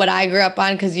kind of what I grew up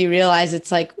on because you realize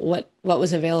it's like what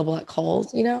was available at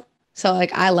Kohl's, you know? So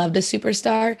like I loved a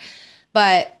Superstar,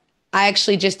 but I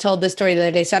actually just told this story the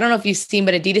other day. So I don't know if you've seen,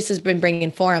 but Adidas has been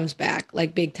bringing forums back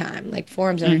like big time. Like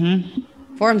forums are,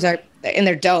 and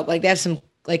they're dope. Like they have some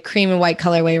like cream and white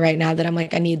colorway right now that I'm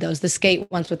like, I need those. The skate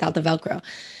ones without the Velcro.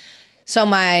 So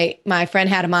my friend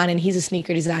had him on, and he's a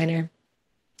sneaker designer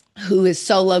who is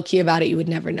so low key about it. You would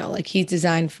never know. Like he's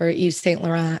designed for Yves Saint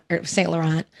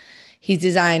Laurent. He's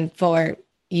designed for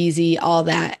Yeezy, all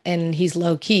that. And he's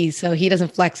low key. So he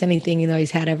doesn't flex anything,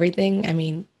 he's had everything. I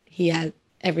mean, he had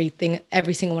everything,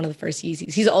 every single one of the first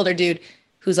Yeezys. He's an older dude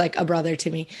who's like a brother to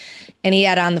me. And he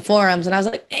had on the forums, and I was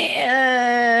like,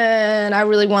 man, I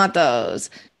really want those.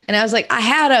 And I was like, I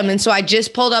had them. And so I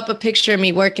just pulled up a picture of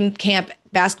me working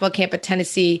basketball camp at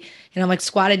Tennessee. And I'm like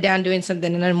squatted down doing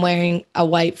something, and I'm wearing a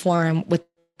white forum with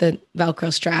the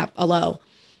Velcro strap, a low.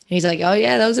 And he's like, oh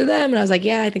yeah, those are them. And I was like,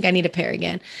 yeah, I think I need a pair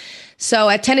again. So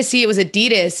at Tennessee, it was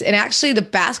Adidas. And actually the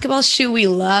basketball shoe we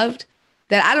loved,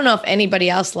 that I don't know if anybody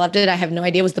else loved it, I have no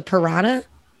idea, was the Piranha.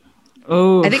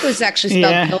 Oh, I think it was actually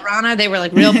spelled Piranha. They were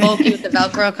like real bulky with the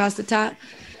Velcro across the top.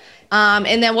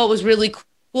 And then what was really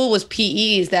cool was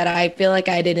PEs that I feel like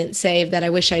I didn't save that I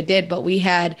wish I did. But we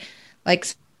had like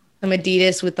some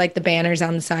Adidas with like the banners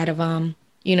on the side of them,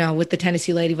 with the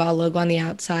Tennessee Lady Vol logo on the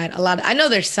outside. I know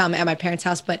there's some at my parents'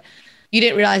 house, but you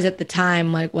didn't realize at the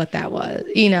time like what that was.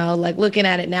 Like looking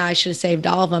at it now, I should have saved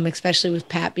all of them, especially with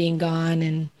Pat being gone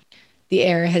and the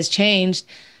era has changed.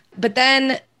 But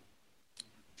then,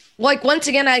 like, once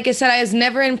again, like I said, I was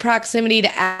never in proximity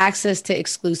to access to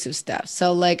exclusive stuff.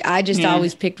 So like I just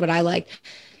always picked what I liked.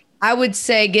 I would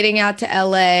say getting out to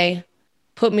LA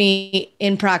put me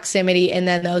in proximity, and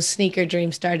then those sneaker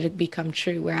dreams started to become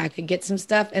true where I could get some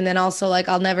stuff. And then also, like,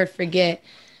 I'll never forget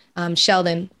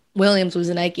Sheldon Williams was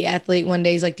a Nike athlete. One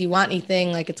day he's like, do you want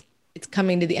anything? Like it's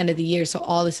coming to the end of the year, so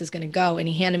all this is going to go. And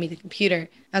he handed me the computer.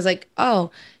 I was like,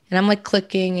 oh. And I'm like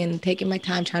clicking and taking my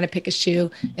time trying to pick a shoe,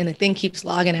 and the thing keeps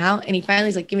logging out. And he finally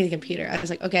is like, give me the computer. I was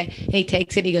like, okay. And he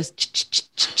takes it. He goes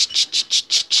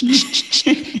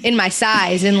in my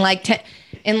size, and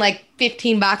like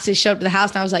 15 boxes showed up to the house.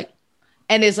 And I was like,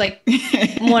 and it's like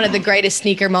one of the greatest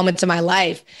sneaker moments of my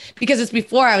life, because it's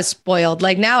before I was spoiled.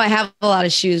 Like now I have a lot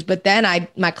of shoes, but then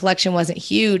my collection wasn't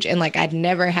huge, and like I'd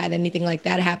never had anything like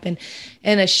that happen.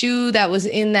 And a shoe that was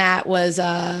in that was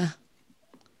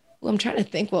I'm trying to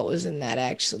think what was in that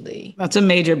actually. That's a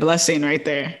major blessing right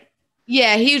there.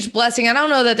 Yeah, huge blessing. I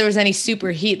don't know that there was any super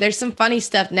heat. There's some funny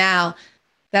stuff now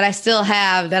that I still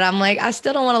have that I'm like, I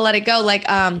still don't want to let it go. Like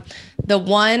the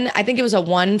one, I think it was a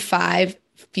 1.5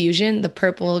 Fusion, the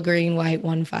purple, green, white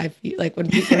 1.5. Like when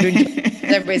people are doing,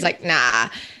 everybody's like, nah.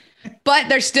 But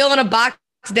they're still in a box,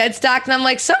 dead stock. And I'm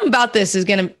like, something about this is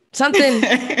going to, something.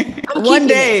 One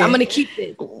day I'm going to keep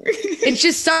it. It's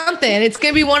just something. It's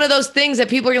going to be one of those things that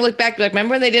people are going to look back and be like,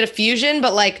 remember when they did a Fusion?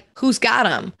 But like, who's got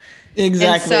them?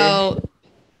 Exactly. And so,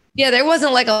 yeah, there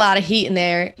wasn't like a lot of heat in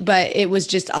there, but it was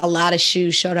just a lot of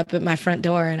shoes showed up at my front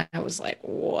door. And I was like,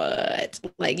 what?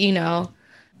 Like,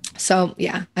 So,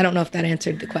 yeah, I don't know if that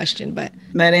answered the question, but.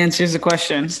 That answers the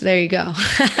question. So there you go.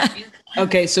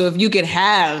 Okay, so if you could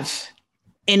have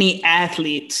any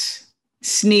athlete's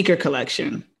sneaker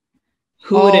collection,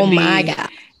 who would it be? Oh my God.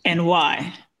 And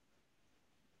why?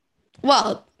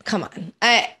 Well, come on.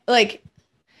 I feel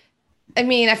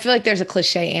like there's a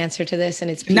cliche answer to this, and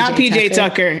it's PJ not PJ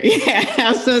Tucker. Yeah,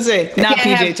 I was gonna say not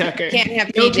PJ Tucker. Can't have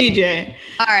PJ. No PJ.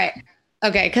 All right.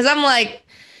 Okay, because I'm like,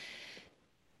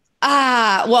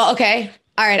 well, okay.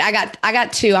 All right, I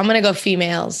got two. I'm gonna go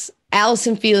females.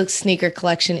 Allison Felix sneaker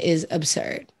collection is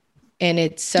absurd, and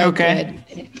it's so good.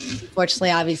 Unfortunately,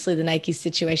 obviously, the Nike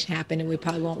situation happened, and we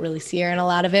probably won't really see her in a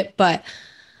lot of it, but.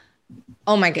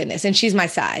 Oh my goodness. And she's my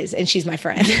size and she's my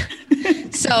friend.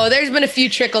 So there's been a few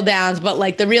trickle downs, but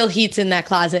like the real heat's in that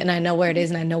closet, and I know where it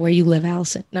is, and I know where you live,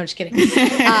 Allison. No, I'm just kidding.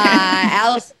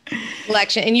 Allison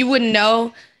collection. And you wouldn't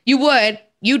know,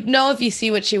 you'd know if you see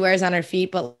what she wears on her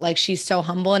feet, but like she's so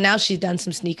humble. And now she's done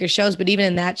some sneaker shows, but even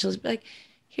in that, she'll be like,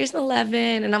 here's an 11.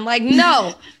 And I'm like,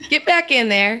 no, get back in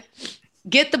there.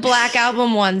 Get the Black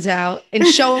Album ones out and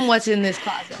show them what's in this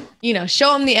closet.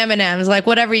 Show them the M&Ms, like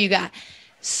whatever you got.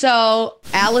 So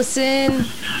Allison,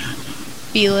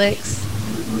 Felix,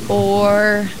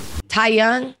 or Ty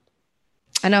Young.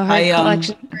 I know her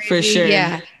collection for sure.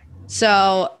 Yeah.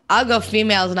 So I'll go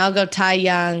females, and I'll go Ty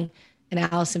Young and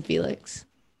Allison Felix.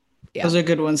 Yeah. Those are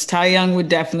good ones. Ty Young would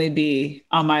definitely be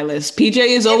on my list. PJ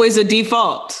is always a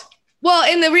default. Well,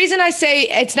 and the reason I say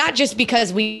it's not just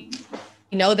because we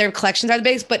know their collections are the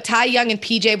biggest, but Ty Young and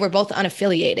PJ were both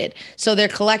unaffiliated. So their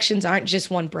collections aren't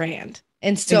just one brand.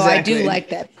 And so Exactly. I do like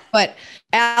that. But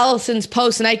Allison's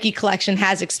post Nike collection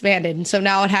has expanded. And so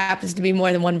now it happens to be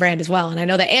more than one brand as well. And I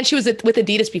know that. And she was with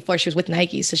Adidas before she was with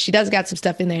Nike. So she does got some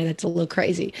stuff in there that's a little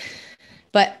crazy.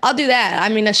 But I'll do that.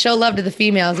 I mean, a show love to the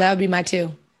females. That would be my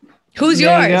two. Who's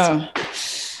There yours? you go.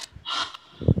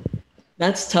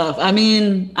 That's tough. I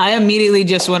mean, I immediately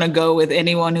just want to go with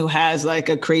anyone who has like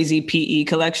a crazy PE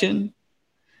collection.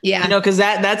 Yeah. You know, because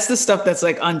that's the stuff that's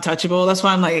like untouchable. That's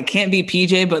why I'm like, it can't be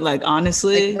PJ, but like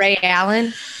honestly. Like Ray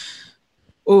Allen.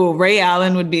 Oh, Ray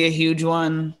Allen would be a huge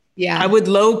one. Yeah. I would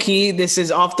low key, this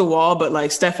is off the wall, but like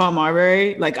Stephon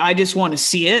Marbury, like I just want to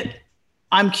see it.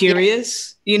 I'm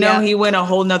curious. Yeah. You know, he went a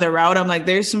whole nother route. I'm like,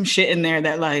 there's some shit in there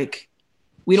that like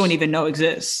we don't even know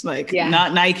exists. Like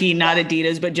not Nike, not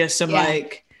Adidas, but just some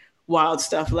like wild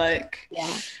stuff. Like,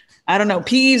 I don't know.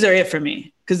 P's are it for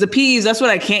me. Because the P's, that's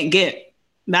what I can't get.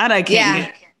 That I can't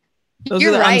get. Those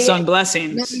are the unsung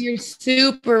blessings. No, you're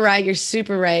super right. You're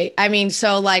super right. I mean,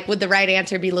 so like would the right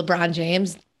answer be LeBron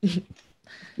James?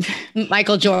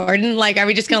 Michael Jordan? Like, are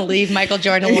we just going to leave Michael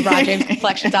Jordan and LeBron James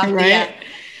collections off? Right.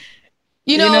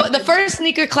 You know, the first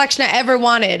sneaker collection I ever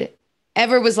wanted,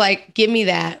 was like, give me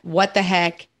that. What the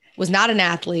heck? Was not an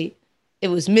athlete. It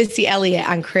was Missy Elliott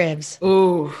on Cribs.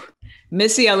 Ooh.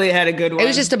 Missy Elliott had a good one. It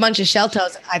was just a bunch of shell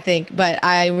toes, I think, but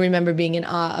I remember being in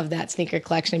awe of that sneaker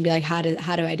collection and be like, how do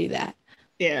I do that?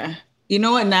 Yeah. You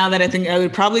know what? Now that I think I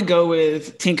would probably go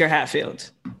with Tinker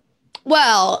Hatfield.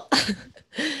 Well,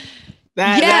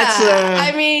 that's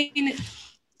I mean,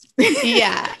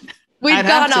 yeah. We've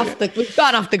gone off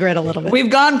the grid a little bit. We've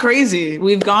gone crazy.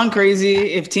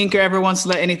 If Tinker ever wants to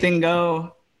let anything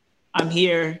go, I'm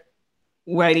here.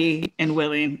 Ready and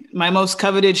willing. My most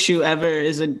coveted shoe ever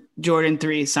is a Jordan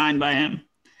 3 signed by him.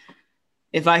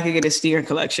 If I could get a Steer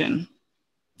collection,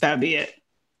 that'd be it.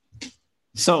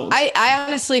 So I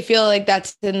honestly feel like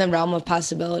that's in the realm of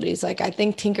possibilities. Like, I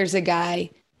think Tinker's a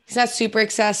guy. He's not super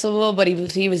accessible, but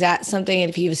if he was at something and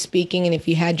if he was speaking and if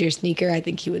you had your sneaker, I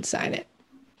think he would sign it.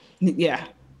 Yeah,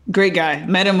 great guy.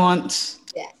 Met him once.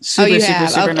 Yeah.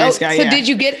 Super nice guy. So did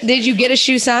you get a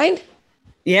shoe signed?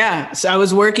 Yeah. So I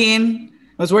was working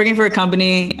for a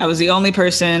company. I was the only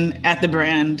person at the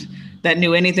brand that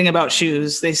knew anything about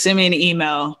shoes. They sent me an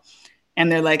email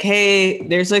and they're like, hey,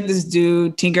 there's like this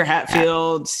dude, Tinker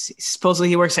Hatfield. Supposedly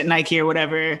he works at Nike or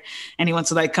whatever. And he wants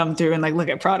to like come through and like look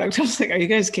at product. I was like, are you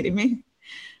guys kidding me?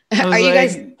 Are you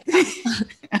guys?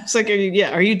 I was like,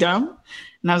 are you dumb?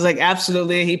 And I was like,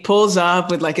 absolutely. He pulls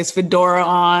up with like his fedora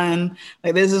on.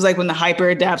 Like, this is like when the hyper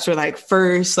adapts were like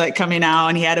first like coming out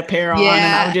and he had a pair on. And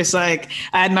I was just like,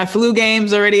 I had my flu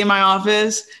games already in my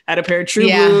office. I had a pair of True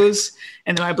Blues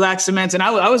and then my black cements. And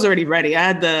I was already ready. I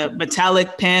had the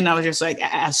metallic pen. I was just like,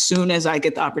 as soon as I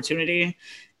get the opportunity,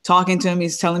 talking to him,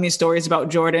 he's telling me stories about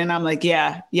Jordan. I'm like,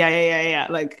 yeah.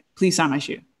 Like, please sign my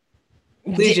shoe.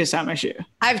 Please just sign my shoe.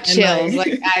 I have chills.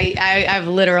 Like I have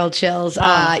literal chills.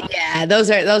 Yeah,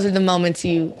 those are the moments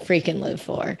you freaking live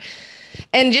for.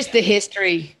 And just the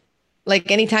history. Like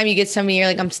anytime you get somebody, you're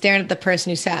like, I'm staring at the person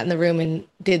who sat in the room and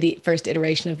did the first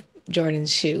iteration of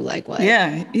Jordan's shoe. Like what?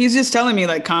 Yeah. He's just telling me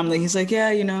like calmly. He's like, yeah,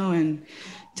 and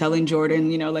telling Jordan,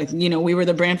 we were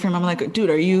the brand for him. I'm like, dude,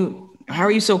 how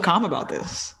are you so calm about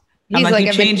this? I'm like,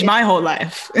 you changed my whole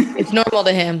life. It's normal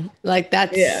to him. Like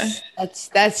that's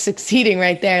succeeding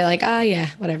right there. Like, yeah,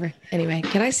 whatever. Anyway,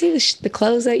 can I see the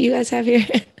clothes that you guys have here?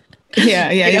 Yeah.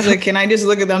 He's like, can I just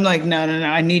look at them? I'm like, no.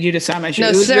 I need you to sign my shoe.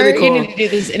 No, sir, really cool. You need to do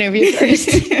this interview first.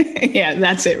 Yeah,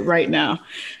 that's it right now.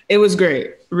 It was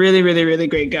great. Really, really, really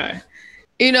great guy.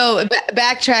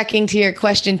 Backtracking to your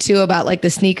question too about like the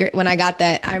sneaker. When I got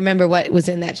that, I remember what was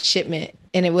in that shipment,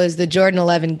 and it was the Jordan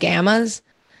 11 Gammas,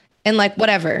 and like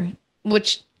whatever.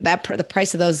 Which the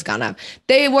price of those has gone up.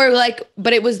 They were like,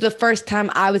 but it was the first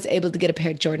time I was able to get a pair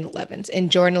of Jordan 11s,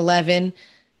 and Jordan 11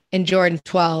 and Jordan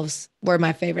 12s were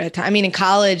my favorite at the time. I mean, in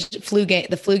college, the flu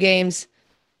games,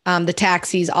 the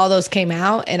taxis, all those came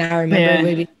out. And I remember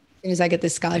maybe as soon as I get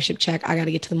this scholarship check, I got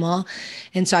to get to the mall.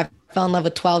 And so I fell in love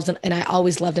with 12s, and I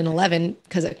always loved an 11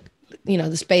 because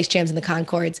the Space Jams and the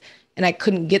Concords, and I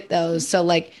couldn't get those. So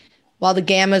like, while the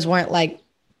Gammas weren't like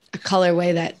a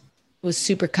colorway that was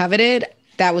super coveted,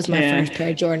 that was my first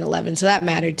pair of Jordan 11. So that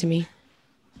mattered to me.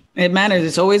 It matters.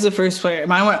 It's always the first player.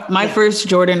 My first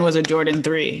Jordan was a Jordan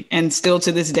 3. And still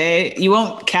to this day, you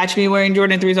won't catch me wearing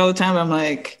Jordan 3s all the time. But I'm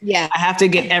like, I have to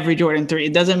get every Jordan 3.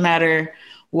 It doesn't matter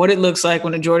what it looks like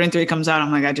when a Jordan 3 comes out.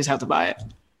 I'm like, I just have to buy it.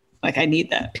 Like, I need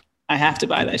that. I have to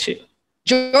buy that shoe.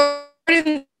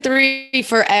 Jordan 3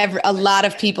 for a lot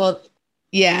of people.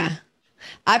 Yeah.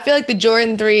 I feel like the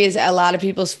Jordan 3 is a lot of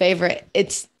people's favorite.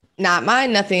 It's not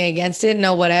mine, nothing against it.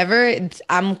 No, whatever.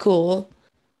 I'm cool.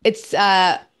 It's,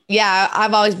 Yeah,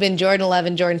 I've always been Jordan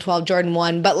 11, Jordan 12, Jordan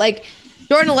 1. But like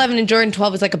Jordan 11 and Jordan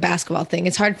 12 is like a basketball thing.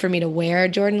 It's hard for me to wear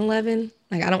Jordan 11.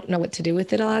 Like I don't know what to do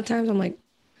with it a lot of times. I'm like,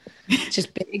 it's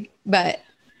just big. But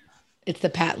it's the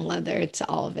patent leather. It's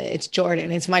all of it. It's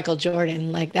Jordan. It's Michael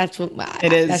Jordan. Like that's what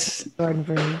It is. That's Jordan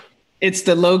for me. It's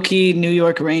the low-key New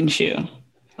York rain shoe.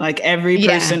 Like every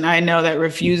person I know that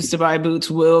refuses to buy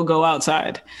boots will go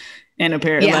outside in a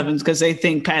pair of 11s because they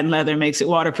think patent leather makes it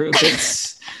waterproof.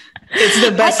 It's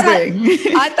the best thing.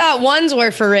 I thought ones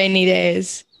were for rainy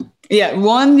days. Yeah,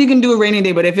 one you can do a rainy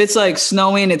day, but if it's like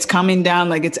snowing, it's coming down,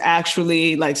 like it's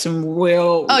actually like some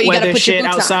real weather shit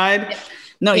outside.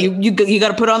 No, you got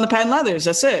to put on the patent leathers.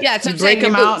 That's it. Yeah, it's you break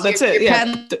them out. That's it. Yeah,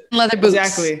 patent leather boots.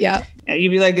 Exactly. Yeah.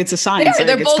 You'd be like, it's a science.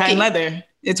 They're it's bulky. patent leather.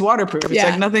 It's waterproof. It's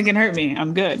like nothing can hurt me.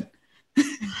 I'm good.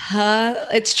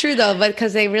 It's true though, but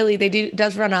because they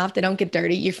does run off. They don't get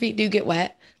dirty. Your feet do get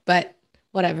wet, but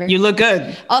whatever. You look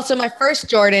good. Also, my first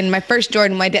Jordan,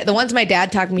 the ones my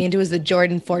dad talked me into was the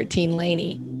Jordan 14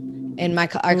 Laney, and our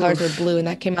colors were blue, and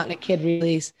that came out in a kid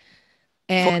release.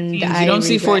 And you don't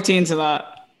see 14s a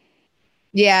lot.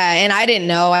 Yeah, and I didn't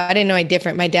know any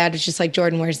different. My dad was just like,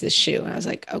 Jordan, where's this shoe? And I was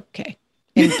like, okay.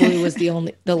 And blue was the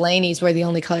Laneys were the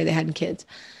only color they had in kids.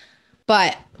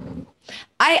 But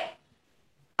I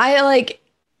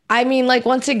mean, like,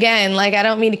 once again, like, I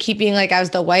don't mean to keep being like I was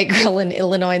the white girl in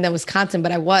Illinois and then Wisconsin,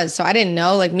 but I was. So I didn't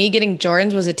know. Like, me getting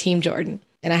Jordans was a team Jordan,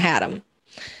 and I had them.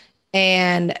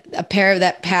 And a pair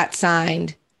that Pat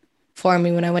signed for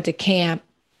me when I went to camp,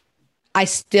 I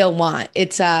still want.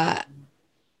 It's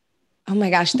oh my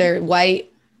gosh, they're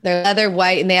white. They're leather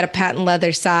white, and they had a patent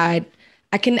leather side.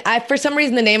 For some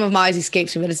reason, the name of them always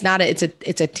escapes me, but it's not it's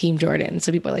a Team Jordan.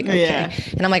 So people are like, okay. Yeah.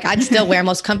 And I'm like, I'd still wear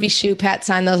most comfy shoe. Pat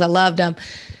signed those. I loved them.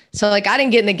 So like, I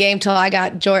didn't get in the game till I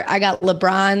got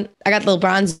LeBron. I got the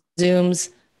LeBron Zooms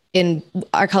in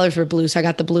our colors were blue. So I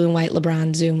got the blue and white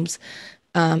LeBron Zooms.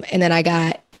 And then I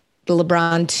got the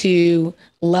LeBron 2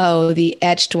 low, the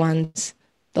etched ones,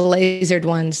 the lasered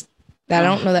ones that I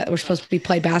don't know that we're supposed to be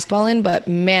play basketball in, but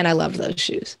man, I loved those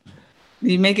shoes.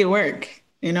 You make it work.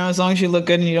 You know, as long as you look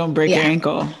good and you don't break your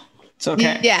ankle, it's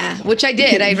okay. Yeah, which I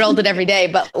did. I rolled it every day,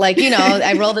 but like, you know,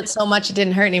 I rolled it so much it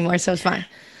didn't hurt anymore, so it's fine.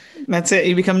 That's it.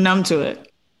 You become numb to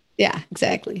it. Yeah,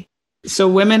 exactly. So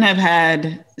women have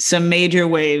had some major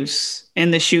waves in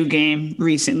the shoe game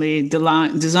recently.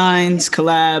 Designs,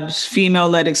 collabs,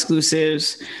 female-led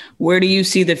exclusives. Where do you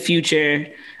see the future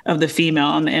of the female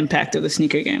on the impact of the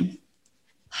sneaker game?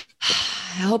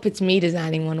 I hope it's me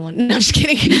designing one. No, I'm just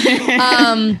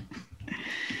kidding.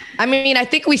 I mean, I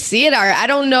think we see it. I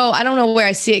don't know where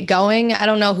I see it going. I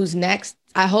don't know who's next.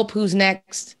 I hope who's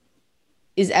next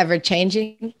is ever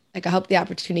changing. Like, I hope the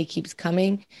opportunity keeps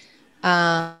coming.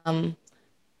 But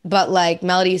like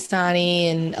Melody Sani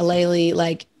and Aleli,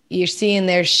 like, you're seeing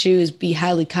their shoes be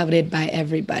highly coveted by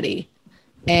everybody.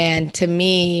 And to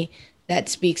me, that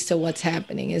speaks to what's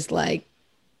happening is like,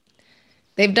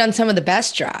 they've done some of the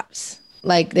best drops.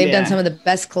 Like, they've done some of the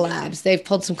best collabs. They've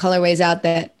pulled some colorways out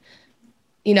that,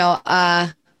 you know,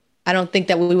 I don't think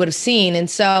that we would have seen. And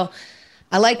so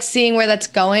I like seeing where that's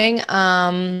going.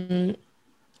 I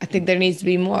think there needs to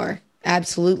be more.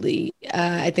 Absolutely.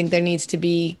 I think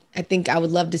I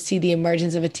would love to see the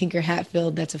emergence of a Tinker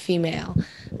Hatfield that's a female.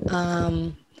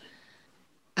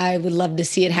 I would love to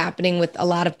see it happening with a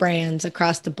lot of brands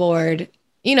across the board.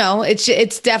 You know,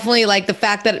 it's definitely like the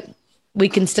fact that we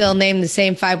can still name the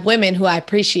same 5 women who I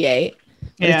appreciate.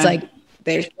 But it's like,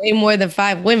 there's way more than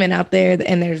 5 women out there,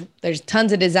 and there's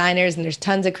tons of designers, and there's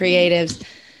tons of creatives,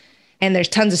 and there's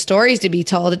tons of stories to be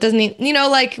told. It doesn't, you know,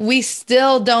 like, we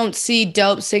still don't see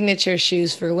dope signature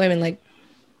shoes for women. Like,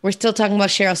 we're still talking about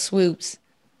Cheryl Swoops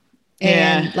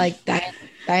and like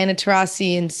Diana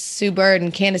Taurasi and Sue Bird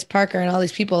and Candace Parker and all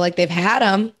these people. Like, they've had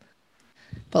them,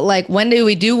 but like, when do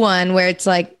we do one where it's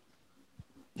like,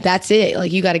 that's it?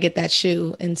 Like, you got to get that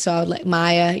shoe. And so like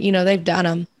Maya, you know, they've done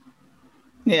them.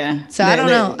 Yeah. So I don't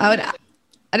know. I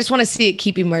just want to see it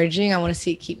keep emerging. I want to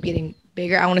see it keep getting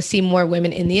bigger. I want to see more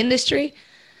women in the industry.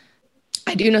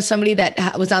 I do know somebody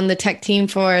that was on the tech team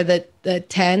for the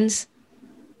 10s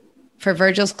for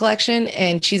Virgil's collection,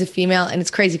 and she's a female, and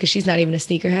it's crazy because she's not even a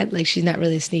sneakerhead. Like, she's not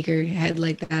really a sneakerhead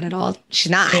like that at all.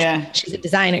 She's not. Yeah. She's a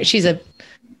designer. She's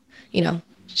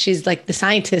like the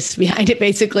scientist behind it,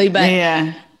 basically. But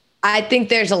yeah, I think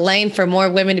there's a lane for more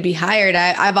women to be hired.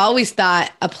 I've always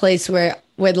thought a place where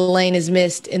the lane is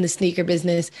missed in the sneaker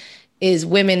business is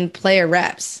women player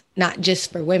reps, not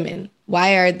just for women.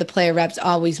 Why are the player reps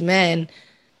always men?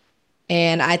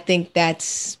 And I think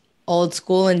that's old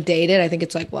school and dated. I think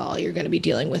it's like, well, you're going to be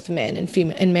dealing with men and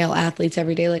female and male athletes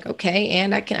every day. Like, okay.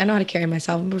 And I know how to carry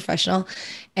myself. I'm a professional.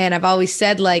 And I've always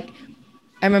said, like,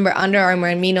 I remember Under Armour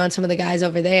and me knowing some of the guys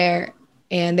over there,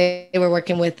 and they were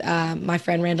working with my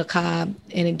friend Randall Cobb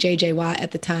and JJ Watt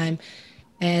at the time.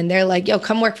 And they're like, yo,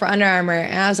 come work for Under Armour.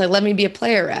 And I was like, let me be a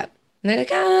player rep. And they're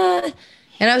like, ah.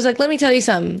 And I was like, let me tell you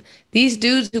something. These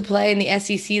dudes who play in the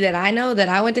SEC that I know, that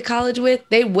I went to college with,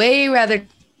 they way rather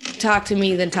talk to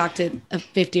me than talk to a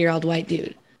 50-year-old white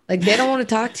dude. Like, they don't want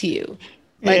to talk to you.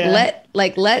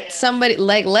 Like, let somebody,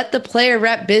 like, let the player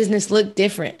rep business look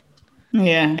different.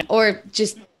 Yeah. Or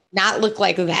just not look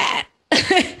like that.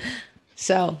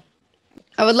 So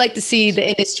I would like to see the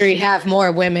industry have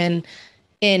more women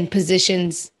in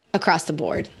positions across the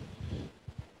board.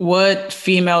 What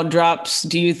female drops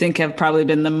do you think have probably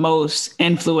been the most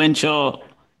influential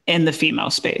in the female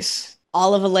space?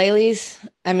 All of Aleli's.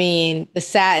 I mean, the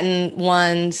satin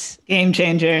ones. Game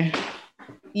changer.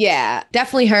 Yeah,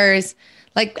 definitely hers.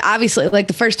 Like, obviously, like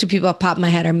the first two people that pop in my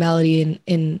head are Melody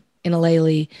and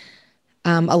Aleli.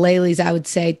 Aleli's, I would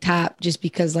say, top, just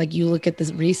because, like, you look at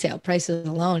the resale prices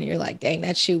alone, you're like, dang,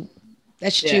 that shoe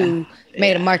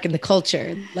made a mark in the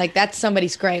culture. Like, that's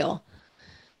somebody's grail.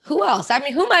 Who else? I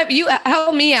mean, you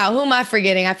help me out. Who am I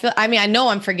forgetting? I know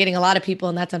I'm forgetting a lot of people,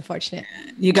 and that's unfortunate.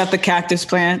 You got the cactus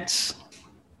plants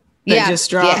that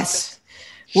just dropped. Yes.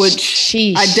 Which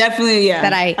Sheesh. I definitely,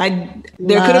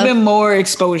 there could have been more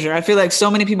exposure. I feel like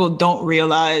so many people don't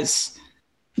realize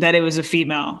that it was a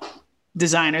female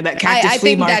designer. That Cactus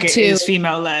Flea Market is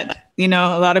female led. You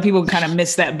know, a lot of people kind of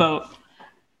miss that boat.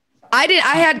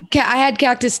 I had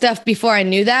cactus stuff before I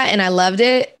knew that, and I loved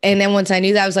it. And then once I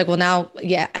knew that, I was like, well, now,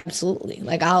 yeah, absolutely.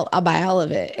 Like, I'll buy all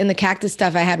of it. And the cactus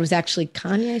stuff I had was actually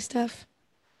Kanye stuff.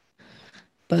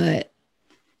 But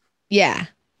yeah,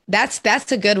 that's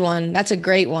a good one. That's a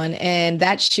great one. And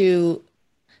that shoe,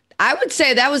 I would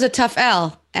say that was a tough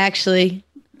L, actually.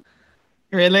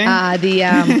 Really? I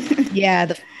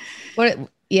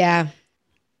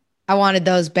wanted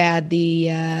those bad.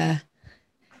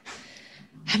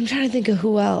 I'm trying to think of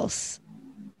who else.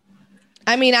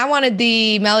 I mean, I wanted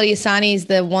the Melody Asani's,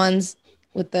 the ones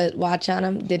with the watch on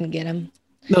them. Didn't get them.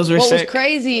 Those were sick. What was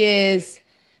crazy is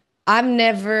I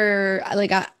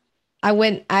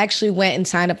actually went and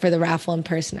signed up for the raffle in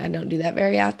person. I don't do that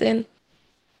very often.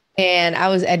 And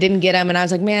I didn't get them. And I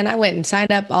was like, man, I went and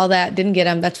signed up, all that, didn't get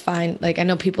them. That's fine. Like, I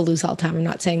know people lose all the time. I'm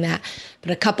not saying that.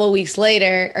 But a couple of weeks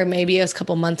later, or maybe it was a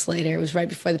couple months later, it was right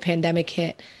before the pandemic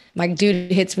hit. My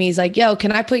dude hits me. He's like, yo,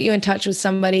 can I put you in touch with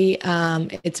somebody?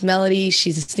 It's Melody.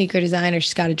 She's a sneaker designer.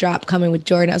 She's got a drop coming with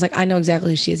Jordan. I was like, I know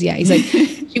exactly who she is. Yeah. He's like,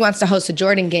 she wants to host a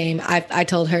Jordan game. I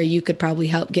told her you could probably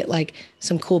help get like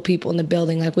some cool people in the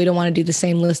building. Like, we don't want to do the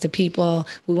same list of people.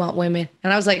 We want women.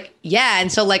 And I was like, yeah.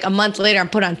 And so like a month later, I'm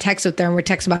put on text with her, and we're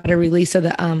texting about a release of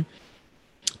the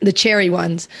cherry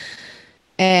ones.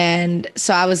 And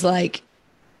so I was like,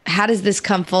 how does this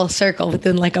come full circle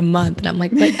within like a month? And I'm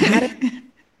like,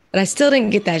 but I still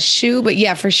didn't get that shoe. But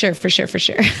yeah, for sure.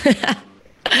 Yeah,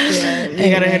 you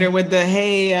gotta hit her with the,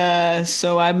 hey,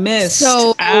 so I missed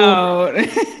out.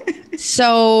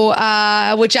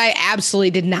 Which I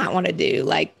absolutely did not want to do.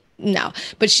 Like, no.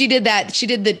 But she did that. She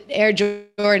did the Air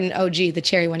Jordan OG, the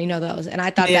cherry one. You know those. And I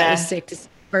thought that was sick to see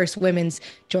first women's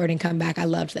Jordan come back. I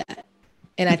loved that.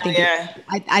 And I think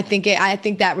I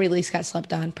think that release got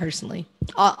slept on personally,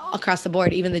 all across the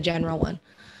board, even the general one.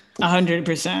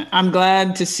 100%.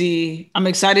 I'm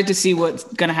excited to see what's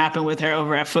going to happen with her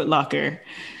over at Foot Locker.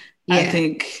 Yeah. I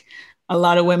think a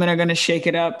lot of women are going to shake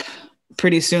it up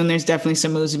pretty soon. There's definitely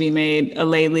some moves to be made.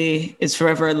 Aleli is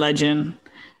forever a legend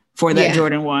for that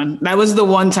Jordan 1. That was the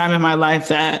one time in my life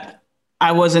that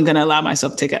I wasn't going to allow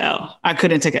myself to take an L. I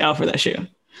couldn't take an L for that shoe.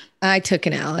 I took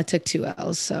an L. I took 2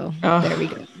 L's. So there we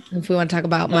go. If we want to talk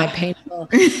about my painful.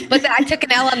 But I took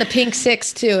an L on the pink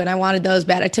 6 too, and I wanted those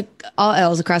bad. I took all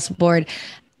L's across the board.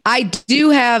 I do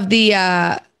have the,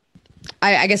 I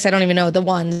guess I don't even know, the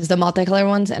multicolor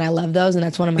ones, and I love those, and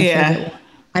that's one of my favorite ones.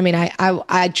 I mean, I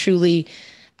actually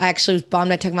was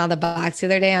bummed I took them out of the box the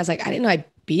other day. I was like, I didn't know I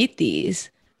beat these.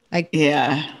 Like,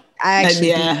 yeah. I actually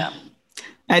beat them.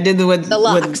 I did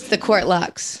the Court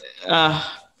Lux.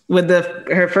 With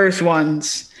her first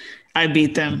ones, I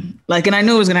beat them. Like, and I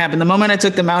knew it was gonna happen. The moment I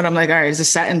took them out, I'm like, all right, it's a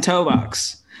satin toe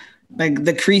box. Like,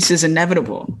 the crease is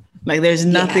inevitable. Like, there's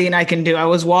nothing I can do. I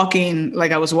was walking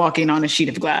on a sheet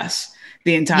of glass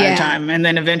the entire time. And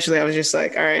then eventually I was just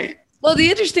like, all right. Well, the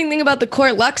interesting thing about the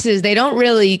Court Lux is they don't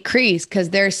really crease because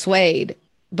they're suede,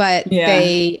 but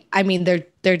they're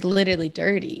literally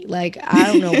dirty. Like, I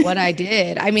don't know what I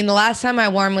did. I mean, the last time I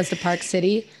wore them was to Park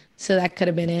City, so that could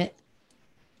have been it.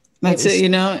 That's it. You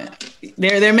know,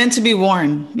 they're meant to be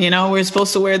worn. You know, we're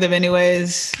supposed to wear them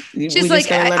anyways. Just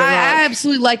like I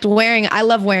absolutely liked wearing. I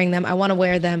love wearing them. I want to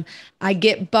wear them. I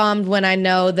get bummed when I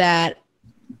know that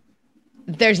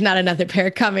there's not another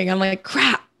pair coming. I'm like,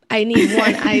 crap. I need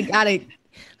one. I gotta.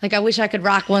 Like, I wish I could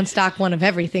rock one, stock one of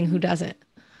everything. Who doesn't?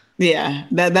 Yeah,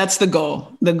 that's the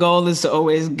goal. The goal is to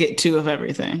always get two of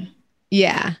everything.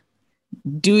 Yeah.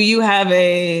 Do you have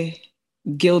a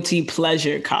guilty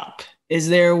pleasure cop? Is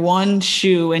there one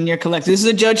shoe in your collection? This is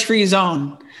a judge-free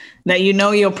zone that you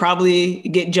know you'll probably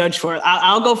get judged for.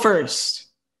 I'll go first.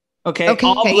 Okay.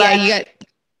 All black you got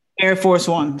Air Force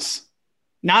Ones.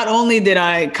 Not only did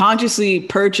I consciously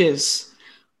purchase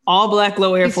all black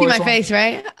low Air Force Ones. You see my face,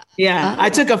 right? Yeah. I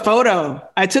took a photo.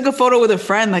 I took a photo with a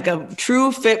friend, like a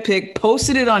true fit pic,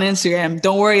 posted it on Instagram.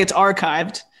 Don't worry, it's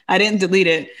archived. I didn't delete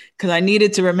it because I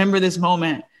needed to remember this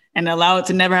moment and allow it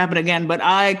to never happen again. But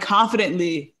I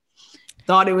confidently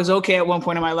thought it was okay at one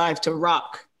point in my life to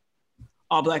rock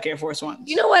all black Air Force Ones.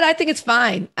 You know what? I think it's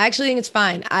fine. I actually think it's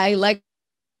fine. Like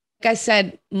I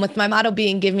said, with my motto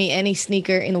being give me any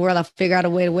sneaker in the world, I'll figure out a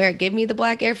way to wear it. Give me the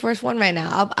black Air Force One right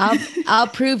now. I'll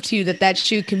prove to you that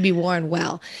shoe can be worn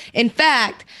well. In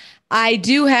fact, I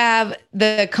do have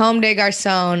the Comme des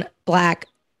Garçons black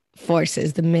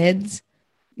Forces, the mids.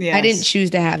 Yes. I didn't choose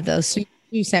to have those. So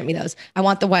you sent me those. I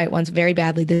want the white ones very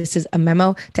badly. This is a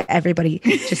memo to everybody.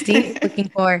 Justine is looking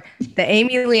for the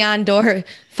Amy Leon Dore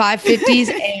 550s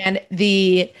and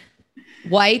the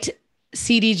white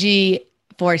CDG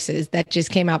Forces that just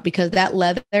came out because that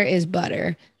leather is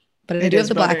butter. But I do have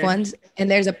the black ones. And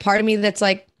there's a part of me that's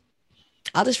like,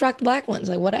 I'll just rock the black ones.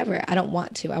 Like, whatever. I don't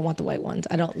want to. I want the white ones.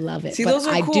 I don't love it. See, those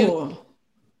are cool.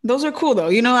 Those are cool though.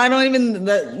 You know, I don't even,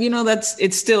 it's a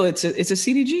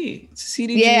CDG. It's a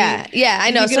CDG. Yeah, I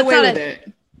know. You get away with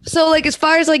it. So like, as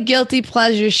far as like guilty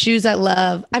pleasure shoes I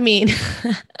love, I mean,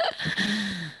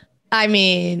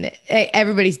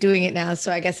 everybody's doing it now.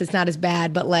 So I guess it's not as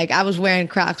bad, but like I was wearing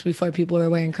Crocs before people were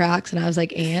wearing Crocs. And I was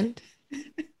like, and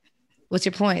what's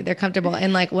your point? They're comfortable.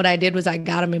 And like, what I did was I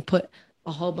got them and put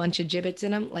a whole bunch of gibbets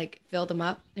in them, like filled them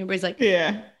up. Everybody's like,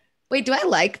 yeah. Wait, do I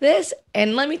like this?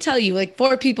 And let me tell you, like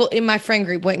 4 people in my friend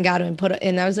group went and got them and put it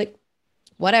in. I was like,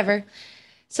 whatever.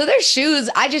 So there's shoes.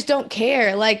 I just don't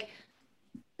care. Like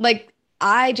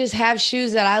I just have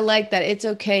shoes that I like that it's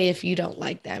okay if you don't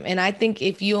like them. And I think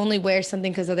if you only wear something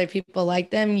because other people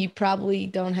like them, you probably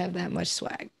don't have that much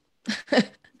swag.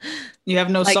 You have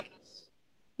no like,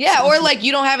 yeah, or like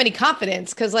you don't have any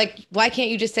confidence because like, why can't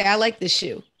you just say, I like this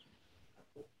shoe?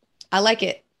 I like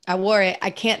it. I wore it.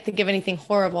 I can't think of anything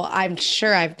horrible. I'm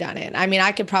sure I've done it. I mean,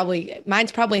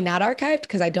 mine's probably not archived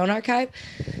because I don't archive.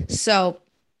 So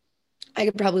I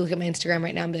could probably look at my Instagram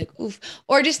right now and be like, oof.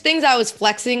 Or just things I was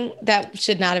flexing that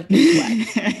should not have been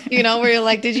flexed. You know, where you're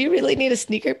like, did you really need a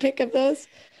sneaker pic of those?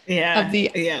 Yeah.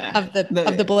 Of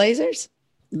the Blazers?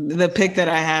 The pic that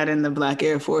I had in the black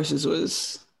Air Forces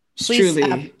was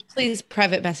truly... Please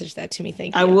private message that to me.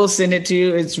 Thank you. I will send it to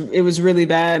you. It was really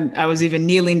bad. I was even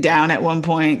kneeling down at one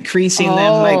point, creasing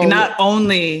them. Like not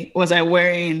only was I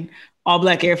wearing all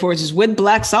black Air Forces with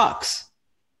black socks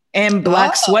and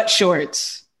black sweat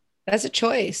shorts. That's a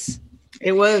choice.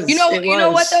 It was. You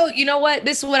know what though? You know what?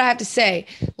 This is what I have to say.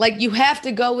 Like you have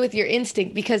to go with your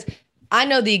instinct because I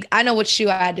know what shoe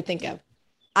I had to think of.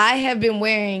 I have been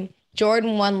wearing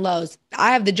Jordan 1 lows.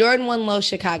 I have the Jordan 1 low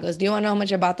Chicago's. Do you want to know how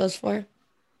much I bought those for?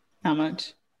 How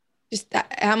much? Just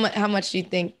how much do you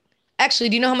think? Actually,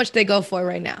 do you know how much they go for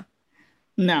right now?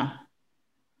 No.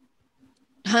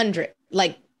 100.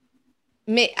 Like,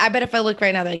 I bet if I look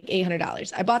right now, they're like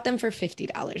 $800. I bought them for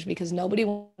 $50 because nobody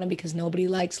wanted them because nobody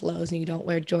likes lows and you don't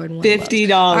wear Jordan 1 $50.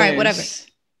 Lows. All right, whatever.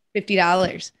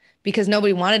 $50 because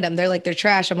nobody wanted them. They're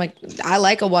trash. I'm like, I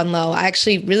like a 1 low. I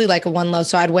actually really like a 1 low,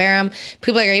 so I'd wear them.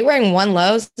 People are like, are you wearing 1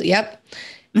 lows? Yep.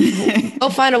 Go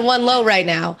find a 1 low right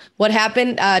now. What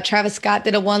happened? Travis Scott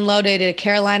did a 1 low. They did a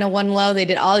Carolina 1 low. They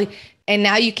did all, and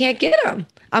now you can't get them.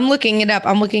 I'm looking it up.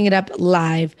 I'm looking it up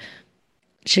live.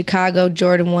 Chicago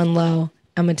Jordan 1 low.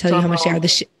 I'm gonna tell you how much they are.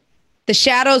 The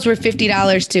shadows were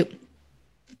 $50 too.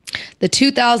 The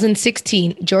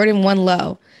 2016 Jordan 1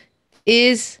 low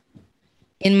is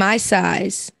in my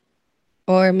size,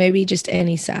 or maybe just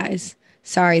any size.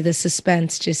 Sorry, the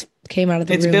suspense just came out of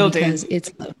the room building. Because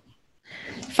it's low.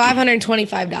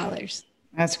 $525.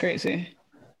 That's crazy.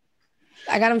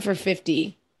 I got them for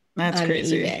 $50. That's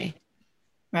crazy. eBay.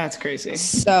 That's crazy.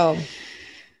 So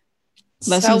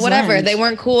Lessons whatever. learned. They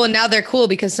weren't cool, and now they're cool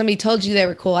because somebody told you they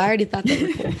were cool. I already thought they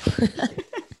were cool.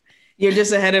 You're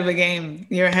just ahead of the game.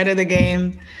 You're ahead of the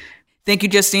game. Thank you,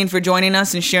 Justine, for joining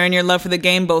us and sharing your love for the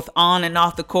game both on and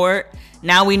off the court.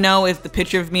 Now we know if the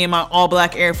picture of me in my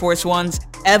all-black Air Force Ones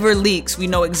ever leaks, we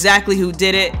know exactly who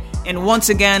did it. And once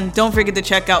again, don't forget to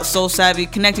check out Soul Savvy,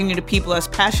 connecting you to people as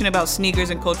passionate about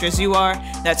sneakers and culture as you are.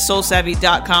 That's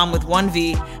soulsavvy.com with one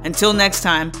V. Until next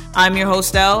time, I'm your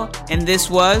host, Elle, and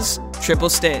this was Triple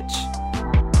Stitch.